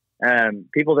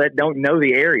 People that don't know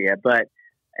the area, but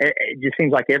it just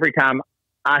seems like every time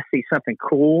I see something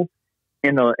cool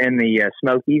in the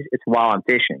Smokies, it's while I'm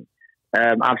fishing.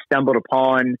 I've stumbled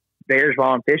upon bears while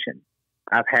I'm fishing.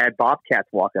 I've had bobcats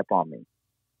walk up on me.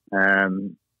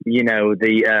 The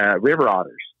river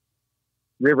otters.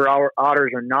 River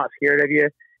otters are not scared of you,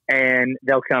 and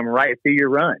they'll come right through your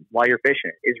run while you're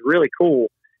fishing. It's really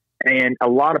cool, and a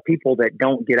lot of people that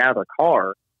don't get out of their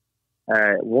car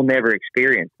will never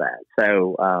experience that.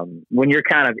 So when you're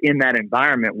kind of in that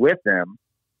environment with them,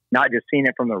 not just seeing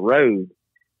it from the road,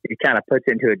 it kind of puts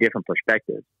it into a different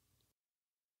perspective.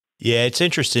 Yeah, it's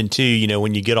interesting too,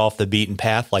 when you get off the beaten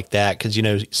path like that, because,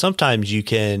 sometimes you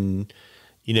can,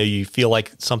 you feel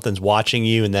like something's watching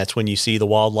you, and that's when you see the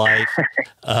wildlife.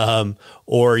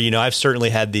 Or, I've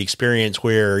certainly had the experience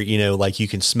where, like you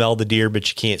can smell the deer, but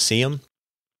you can't see them.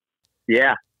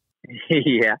 Yeah.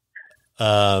 Yeah.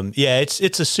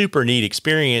 It's a super neat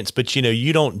experience, but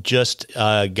you don't just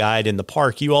guide in the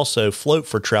park. You also float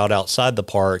for trout outside the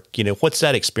park. What's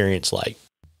that experience like?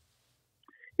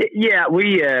 Yeah,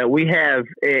 we have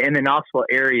in the Knoxville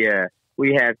area.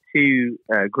 We have two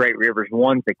great rivers.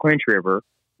 One's the Clinch River,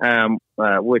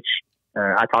 which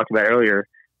I talked about earlier,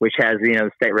 which has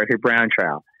the state record brown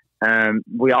trout.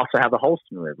 We also have the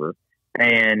Holston River,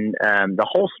 and the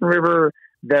Holston River,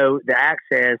 though the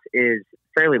access is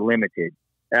fairly limited,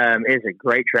 is a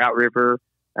great trout river.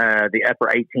 The upper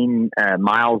 18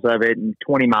 miles of it, and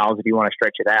 20 miles if you want to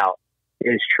stretch it out,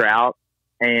 is trout,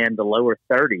 and the lower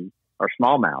 30 are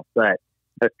smallmouth. But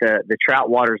the trout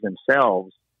waters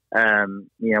themselves,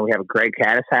 we have a great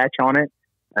caddis hatch on it.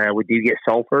 We do get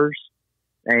sulfurs,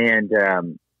 and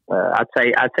I'd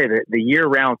say that the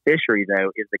year-round fishery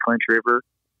though is the Clinch River,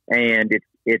 and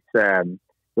it's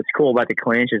what's cool about the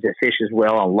Clinch is it fishes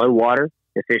well on low water,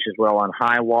 it fishes well on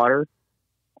high water,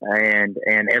 and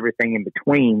everything in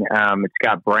between. It's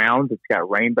got browns, it's got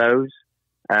rainbows,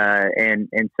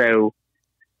 and so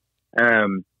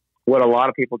what a lot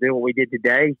of people do, what we did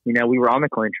today, we were on the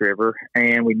Clinch River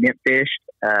and we nymph fished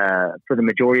for the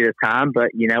majority of the time, but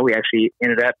we actually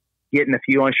ended up getting a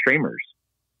few on streamers.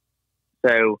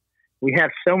 So we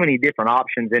have so many different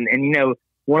options, and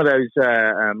one of those,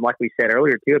 like we said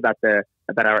earlier too, about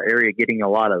our area getting a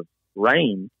lot of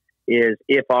rain, is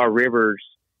if our rivers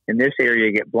in this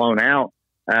area get blown out,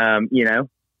 I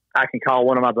can call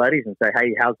one of my buddies and say,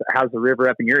 "Hey, how's the river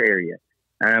up in your area?"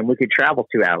 We could travel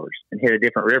 2 hours and hit a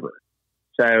different river.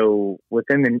 So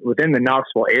within the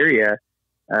Knoxville area,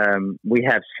 we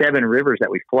have 7 rivers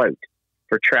that we float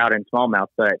for trout and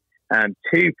smallmouth, but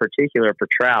 2 particular for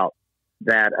trout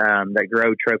that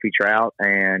grow trophy trout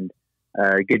and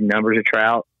good numbers of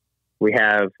trout. We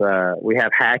have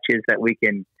hatches that we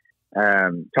can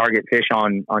target fish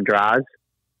on dries.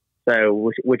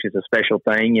 So which is a special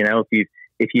thing,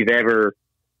 if you've ever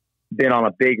been on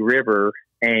a big river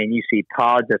and you see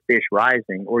pods of fish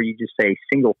rising, or you just say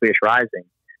single fish rising,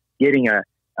 getting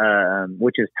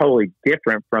which is totally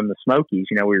different from the Smokies,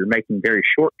 where you're making very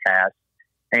short casts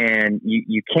and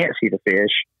you can't see the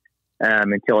fish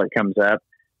until it comes up.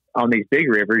 On these big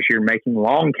rivers, you're making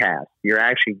long casts. You're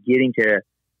actually getting to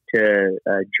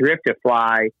drift a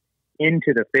fly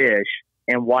into the fish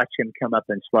and watch him come up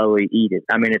and slowly eat it.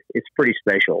 I mean, it's pretty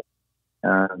special.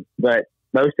 But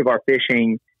most of our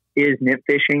fishing is nymph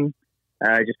fishing,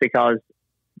 just because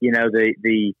an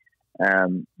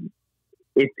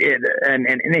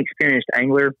inexperienced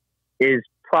angler is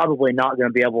probably not going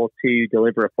to be able to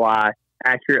deliver a fly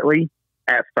accurately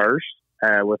at first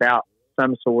without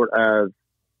some sort of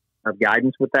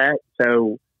guidance with that.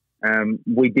 So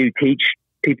we do teach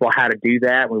people how to do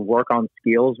that. We work on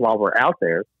skills while we're out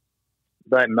there,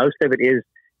 but most of it is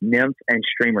nymph and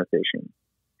streamer fishing.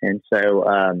 And so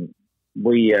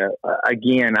we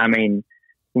again, I mean,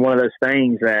 one of those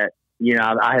things that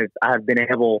I have been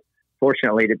able,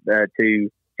 fortunately, to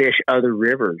fish other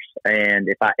rivers. And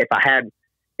if I had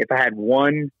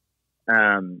one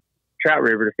trout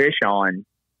river to fish on,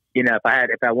 if I had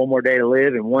one more day to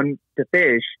live and one to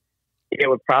fish, it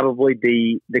would probably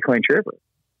be the Clinch River,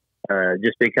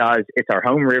 just because it's our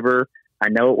home river. I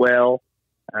know it well.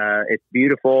 It's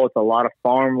beautiful. It's a lot of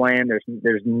farmland.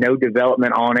 There's no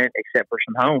development on it except for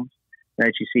some homes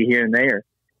that you see here and there.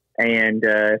 And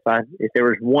if there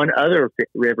was one other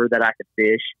river that I could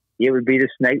fish, it would be the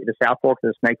South Fork of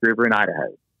the Snake River in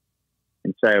Idaho.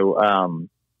 And so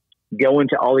going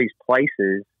to all these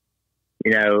places,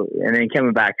 and then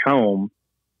coming back home,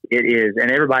 it is,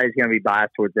 and everybody's going to be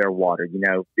biased towards their water.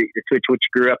 It's what you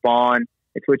grew up on.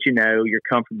 It's what you're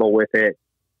comfortable with it.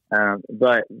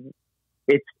 But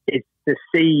it's to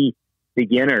see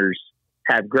beginners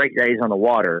have great days on the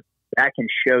water, that can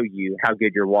show you how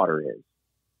good your water is.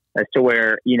 As to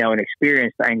where, an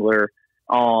experienced angler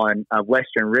on a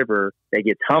Western River, they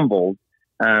get humbled,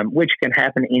 which can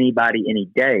happen to anybody any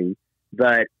day.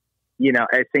 But,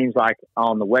 it seems like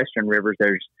on the Western Rivers,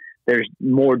 there's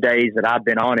more days that I've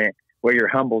been on it where you're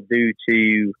humbled due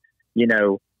to,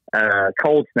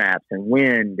 cold snaps and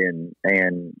wind and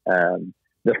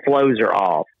the flows are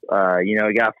off.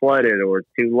 It got flooded or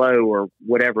too low or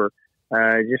whatever.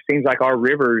 It just seems like our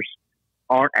rivers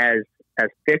aren't as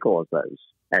fickle as those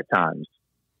at times.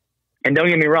 And don't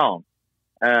get me wrong,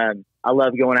 I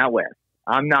love going out west.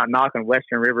 I'm not knocking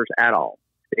Western rivers at all,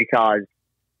 because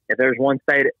if there's one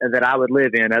state that I would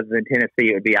live in other than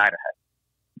Tennessee, it would be Idaho.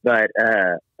 But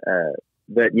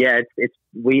yeah,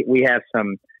 we have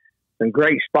some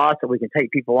great spots that we can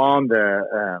take people on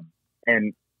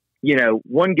and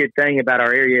one good thing about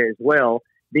our area as well,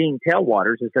 being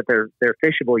tailwaters, is that they're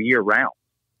fishable year round.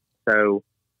 So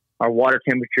our water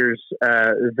temperatures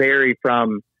vary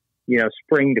from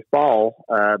spring to fall,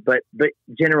 but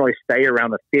generally stay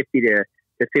around the 50 to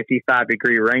 55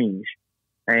 degree range.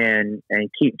 and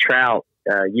keep trout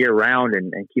year round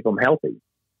and keep them healthy.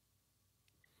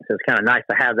 So it's kind of nice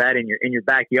to have that in your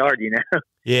backyard, you know?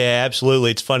 Yeah, absolutely.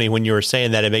 It's funny when you were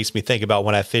saying that, it makes me think about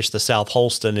when I fish the South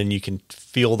Holston and you can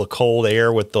feel the cold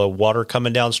air with the water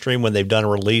coming downstream when they've done a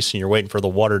release and you're waiting for the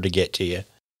water to get to you.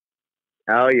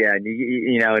 Oh yeah. And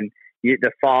you know, and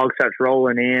the fog starts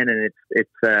rolling in, and it's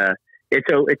a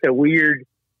weird,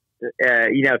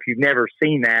 you know, if you've never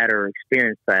seen that or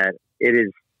experienced that, it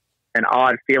is an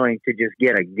odd feeling to just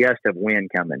get a gust of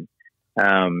wind coming.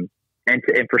 And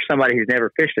for somebody who's never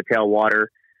fished a tailwater,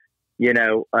 you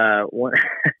know,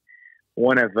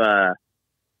 one of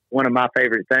my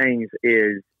favorite things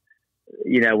is,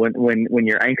 you know, when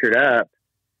you're anchored up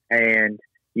and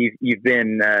you've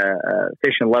been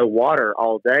fishing low water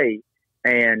all day,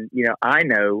 and you know, I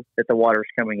know that the water's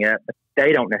coming up, but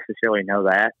they don't necessarily know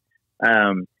that.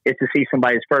 It's to see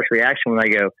somebody's first reaction when they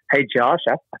go, "Hey, Josh,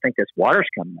 I think this water's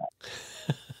coming up."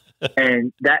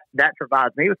 And that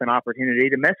provides me with an opportunity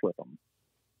to mess with them.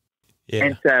 Yeah.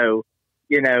 And so,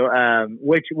 you know,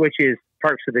 which is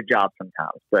perks of the job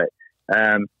sometimes, but,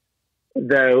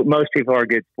 though most people are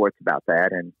good sports about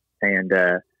that. And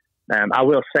I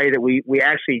will say that we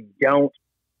actually don't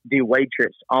do wade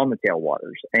trips on the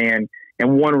tailwaters. And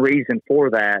one reason for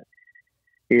that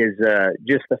is,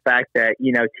 just the fact that,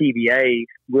 you know, TVA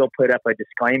will put up a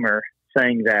disclaimer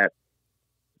saying that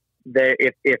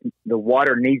if the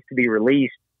water needs to be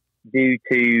released due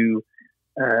to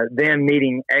them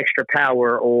needing extra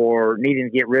power or needing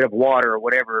to get rid of water or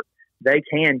whatever, they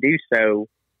can do so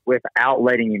without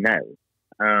letting you know.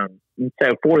 And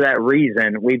so for that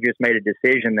reason, we've just made a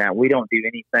decision that we don't do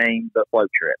anything but float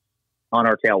trips on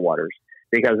our tailwaters,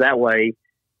 because that way,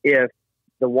 if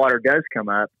the water does come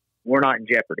up, we're not in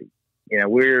jeopardy. You know,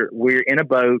 we're in a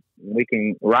boat. We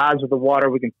can rise with the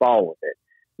water. We can fall with it.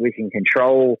 We can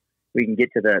control. We can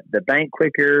get to the bank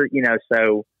quicker, you know,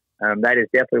 so that is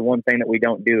definitely one thing that we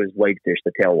don't do is wade fish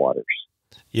the tailwaters.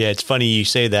 Yeah, it's funny you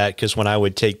say that, because when I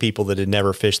would take people that had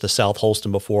never fished the South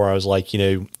Holston before, I was like, you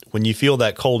know, when you feel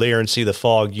that cold air and see the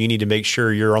fog, you need to make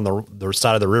sure you're on the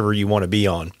side of the river you want to be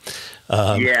on.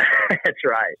 Yeah, that's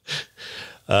right.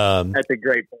 That's a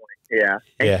great point. Yeah.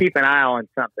 And keep an eye on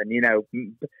something, you know,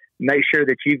 make sure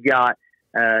that you've got,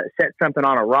 set something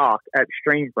on a rock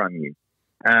upstream from you.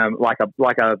 Like a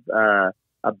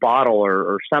bottle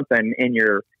or something in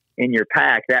your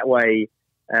pack. That way,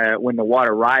 when the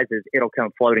water rises, it'll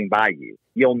come floating by you.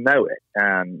 You'll know it.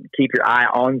 Keep your eye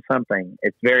on something.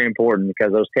 It's very important,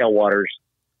 because those tailwaters,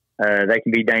 they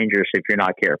can be dangerous if you're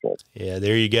not careful. Yeah,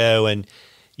 there you go. And,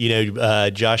 you know,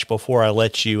 Josh, before I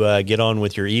let you get on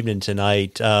with your evening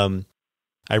tonight,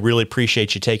 I really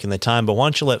appreciate you taking the time, but why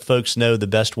don't you let folks know the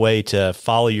best way to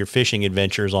follow your fishing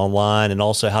adventures online, and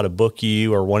also how to book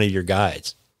you or one of your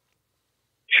guides?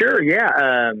 Sure.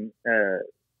 Yeah.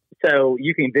 So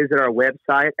you can visit our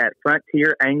website at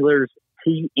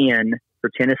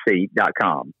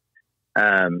frontieranglerstn.com.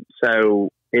 So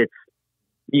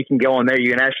you can go on there.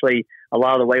 You can actually, a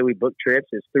lot of the way we book trips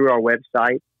is through our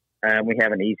website. We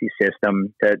have an easy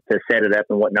system to set it up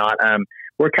and whatnot.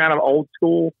 We're kind of old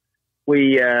school.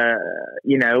 We,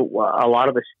 you know, a lot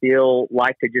of us still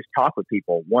like to just talk with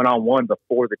people one-on-one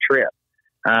before the trip.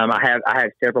 I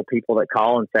have several people that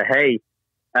call and say, "Hey,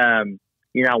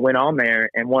 you know, I went on there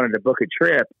and wanted to book a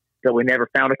trip, but we never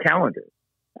found a calendar."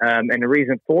 And the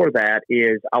reason for that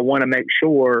is I want to make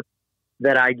sure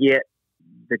that I get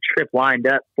the trip lined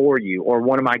up for you, or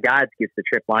one of my guides gets the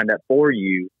trip lined up for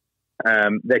you,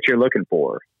 that you're looking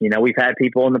for. You know, we've had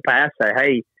people in the past say,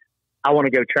 "Hey, I want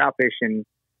to go trout fishing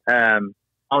on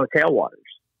the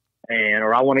tailwaters,"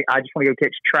 or I just want to go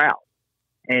catch trout.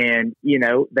 And, you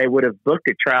know, they would have booked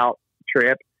a trout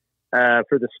trip for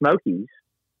the Smokies,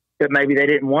 but maybe they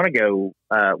didn't want to go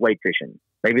wade fishing.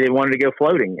 Maybe they wanted to go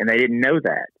floating, and they didn't know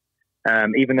that.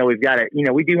 Even though we've got it, you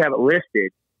know, we do have it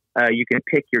listed. You can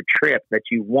pick your trip that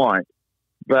you want,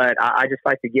 but I just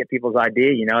like to get people's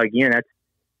idea. You know, again,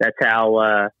 that's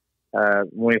how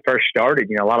when we first started,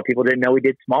 you know, a lot of people didn't know we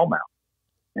did smallmouth,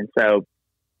 and so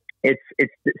it's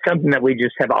something that we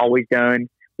just have always done.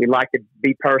 We like to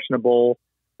be personable.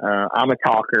 I'm a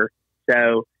talker,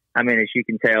 so I mean, as you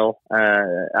can tell,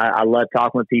 I love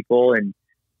talking with people and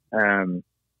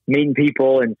meeting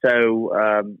people, and so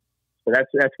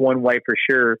that's one way for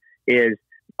sure. Is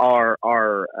our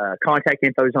contact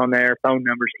info is on there, phone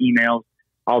numbers, emails,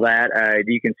 all that.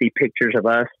 You can see pictures of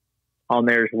us on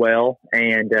there as well,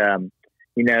 and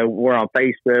you know, we're on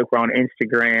Facebook, we're on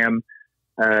Instagram,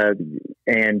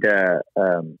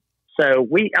 so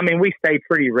we stay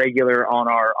pretty regular on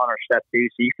our stuff too.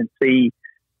 So you can see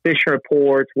fishing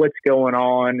reports, what's going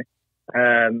on.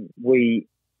 We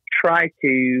try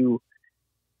to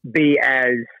be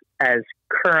as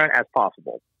current as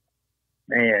possible.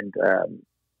 And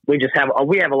we have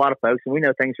a lot of folks, and we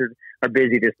know things are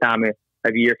busy this time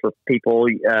of year for people,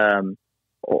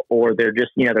 or they're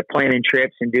just, they're planning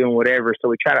trips and doing whatever. So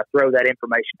we try to throw that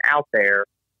information out there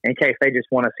in case they just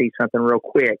want to see something real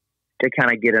quick to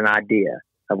kind of get an idea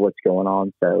of what's going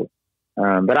on. So,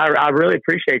 but I really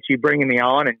appreciate you bringing me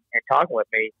on and talking with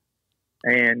me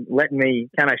and letting me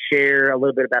kind of share a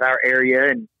little bit about our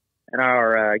area and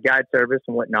our guide service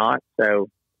and whatnot. So,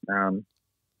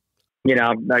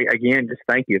 again, just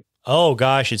thank you. Oh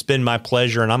gosh, it's been my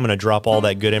pleasure. And I'm going to drop all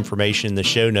that good information in the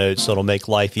show notes, so it'll make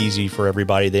life easy for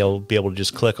everybody. They'll be able to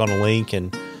just click on a link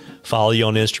and follow you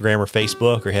on Instagram or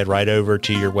Facebook, or head right over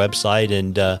to your website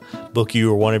and book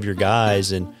you or one of your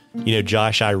guys. And,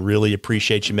 Josh, I really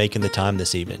appreciate you making the time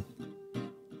this evening.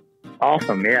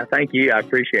 Awesome. Yeah. Thank you. I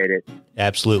appreciate it.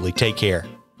 Absolutely. Take care.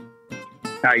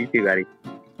 All right, you too, buddy.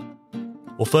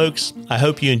 Well, folks, I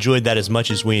hope you enjoyed that as much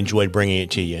as we enjoyed bringing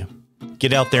it to you.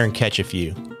 Get out there and catch a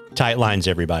few. Tight lines,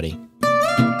 everybody.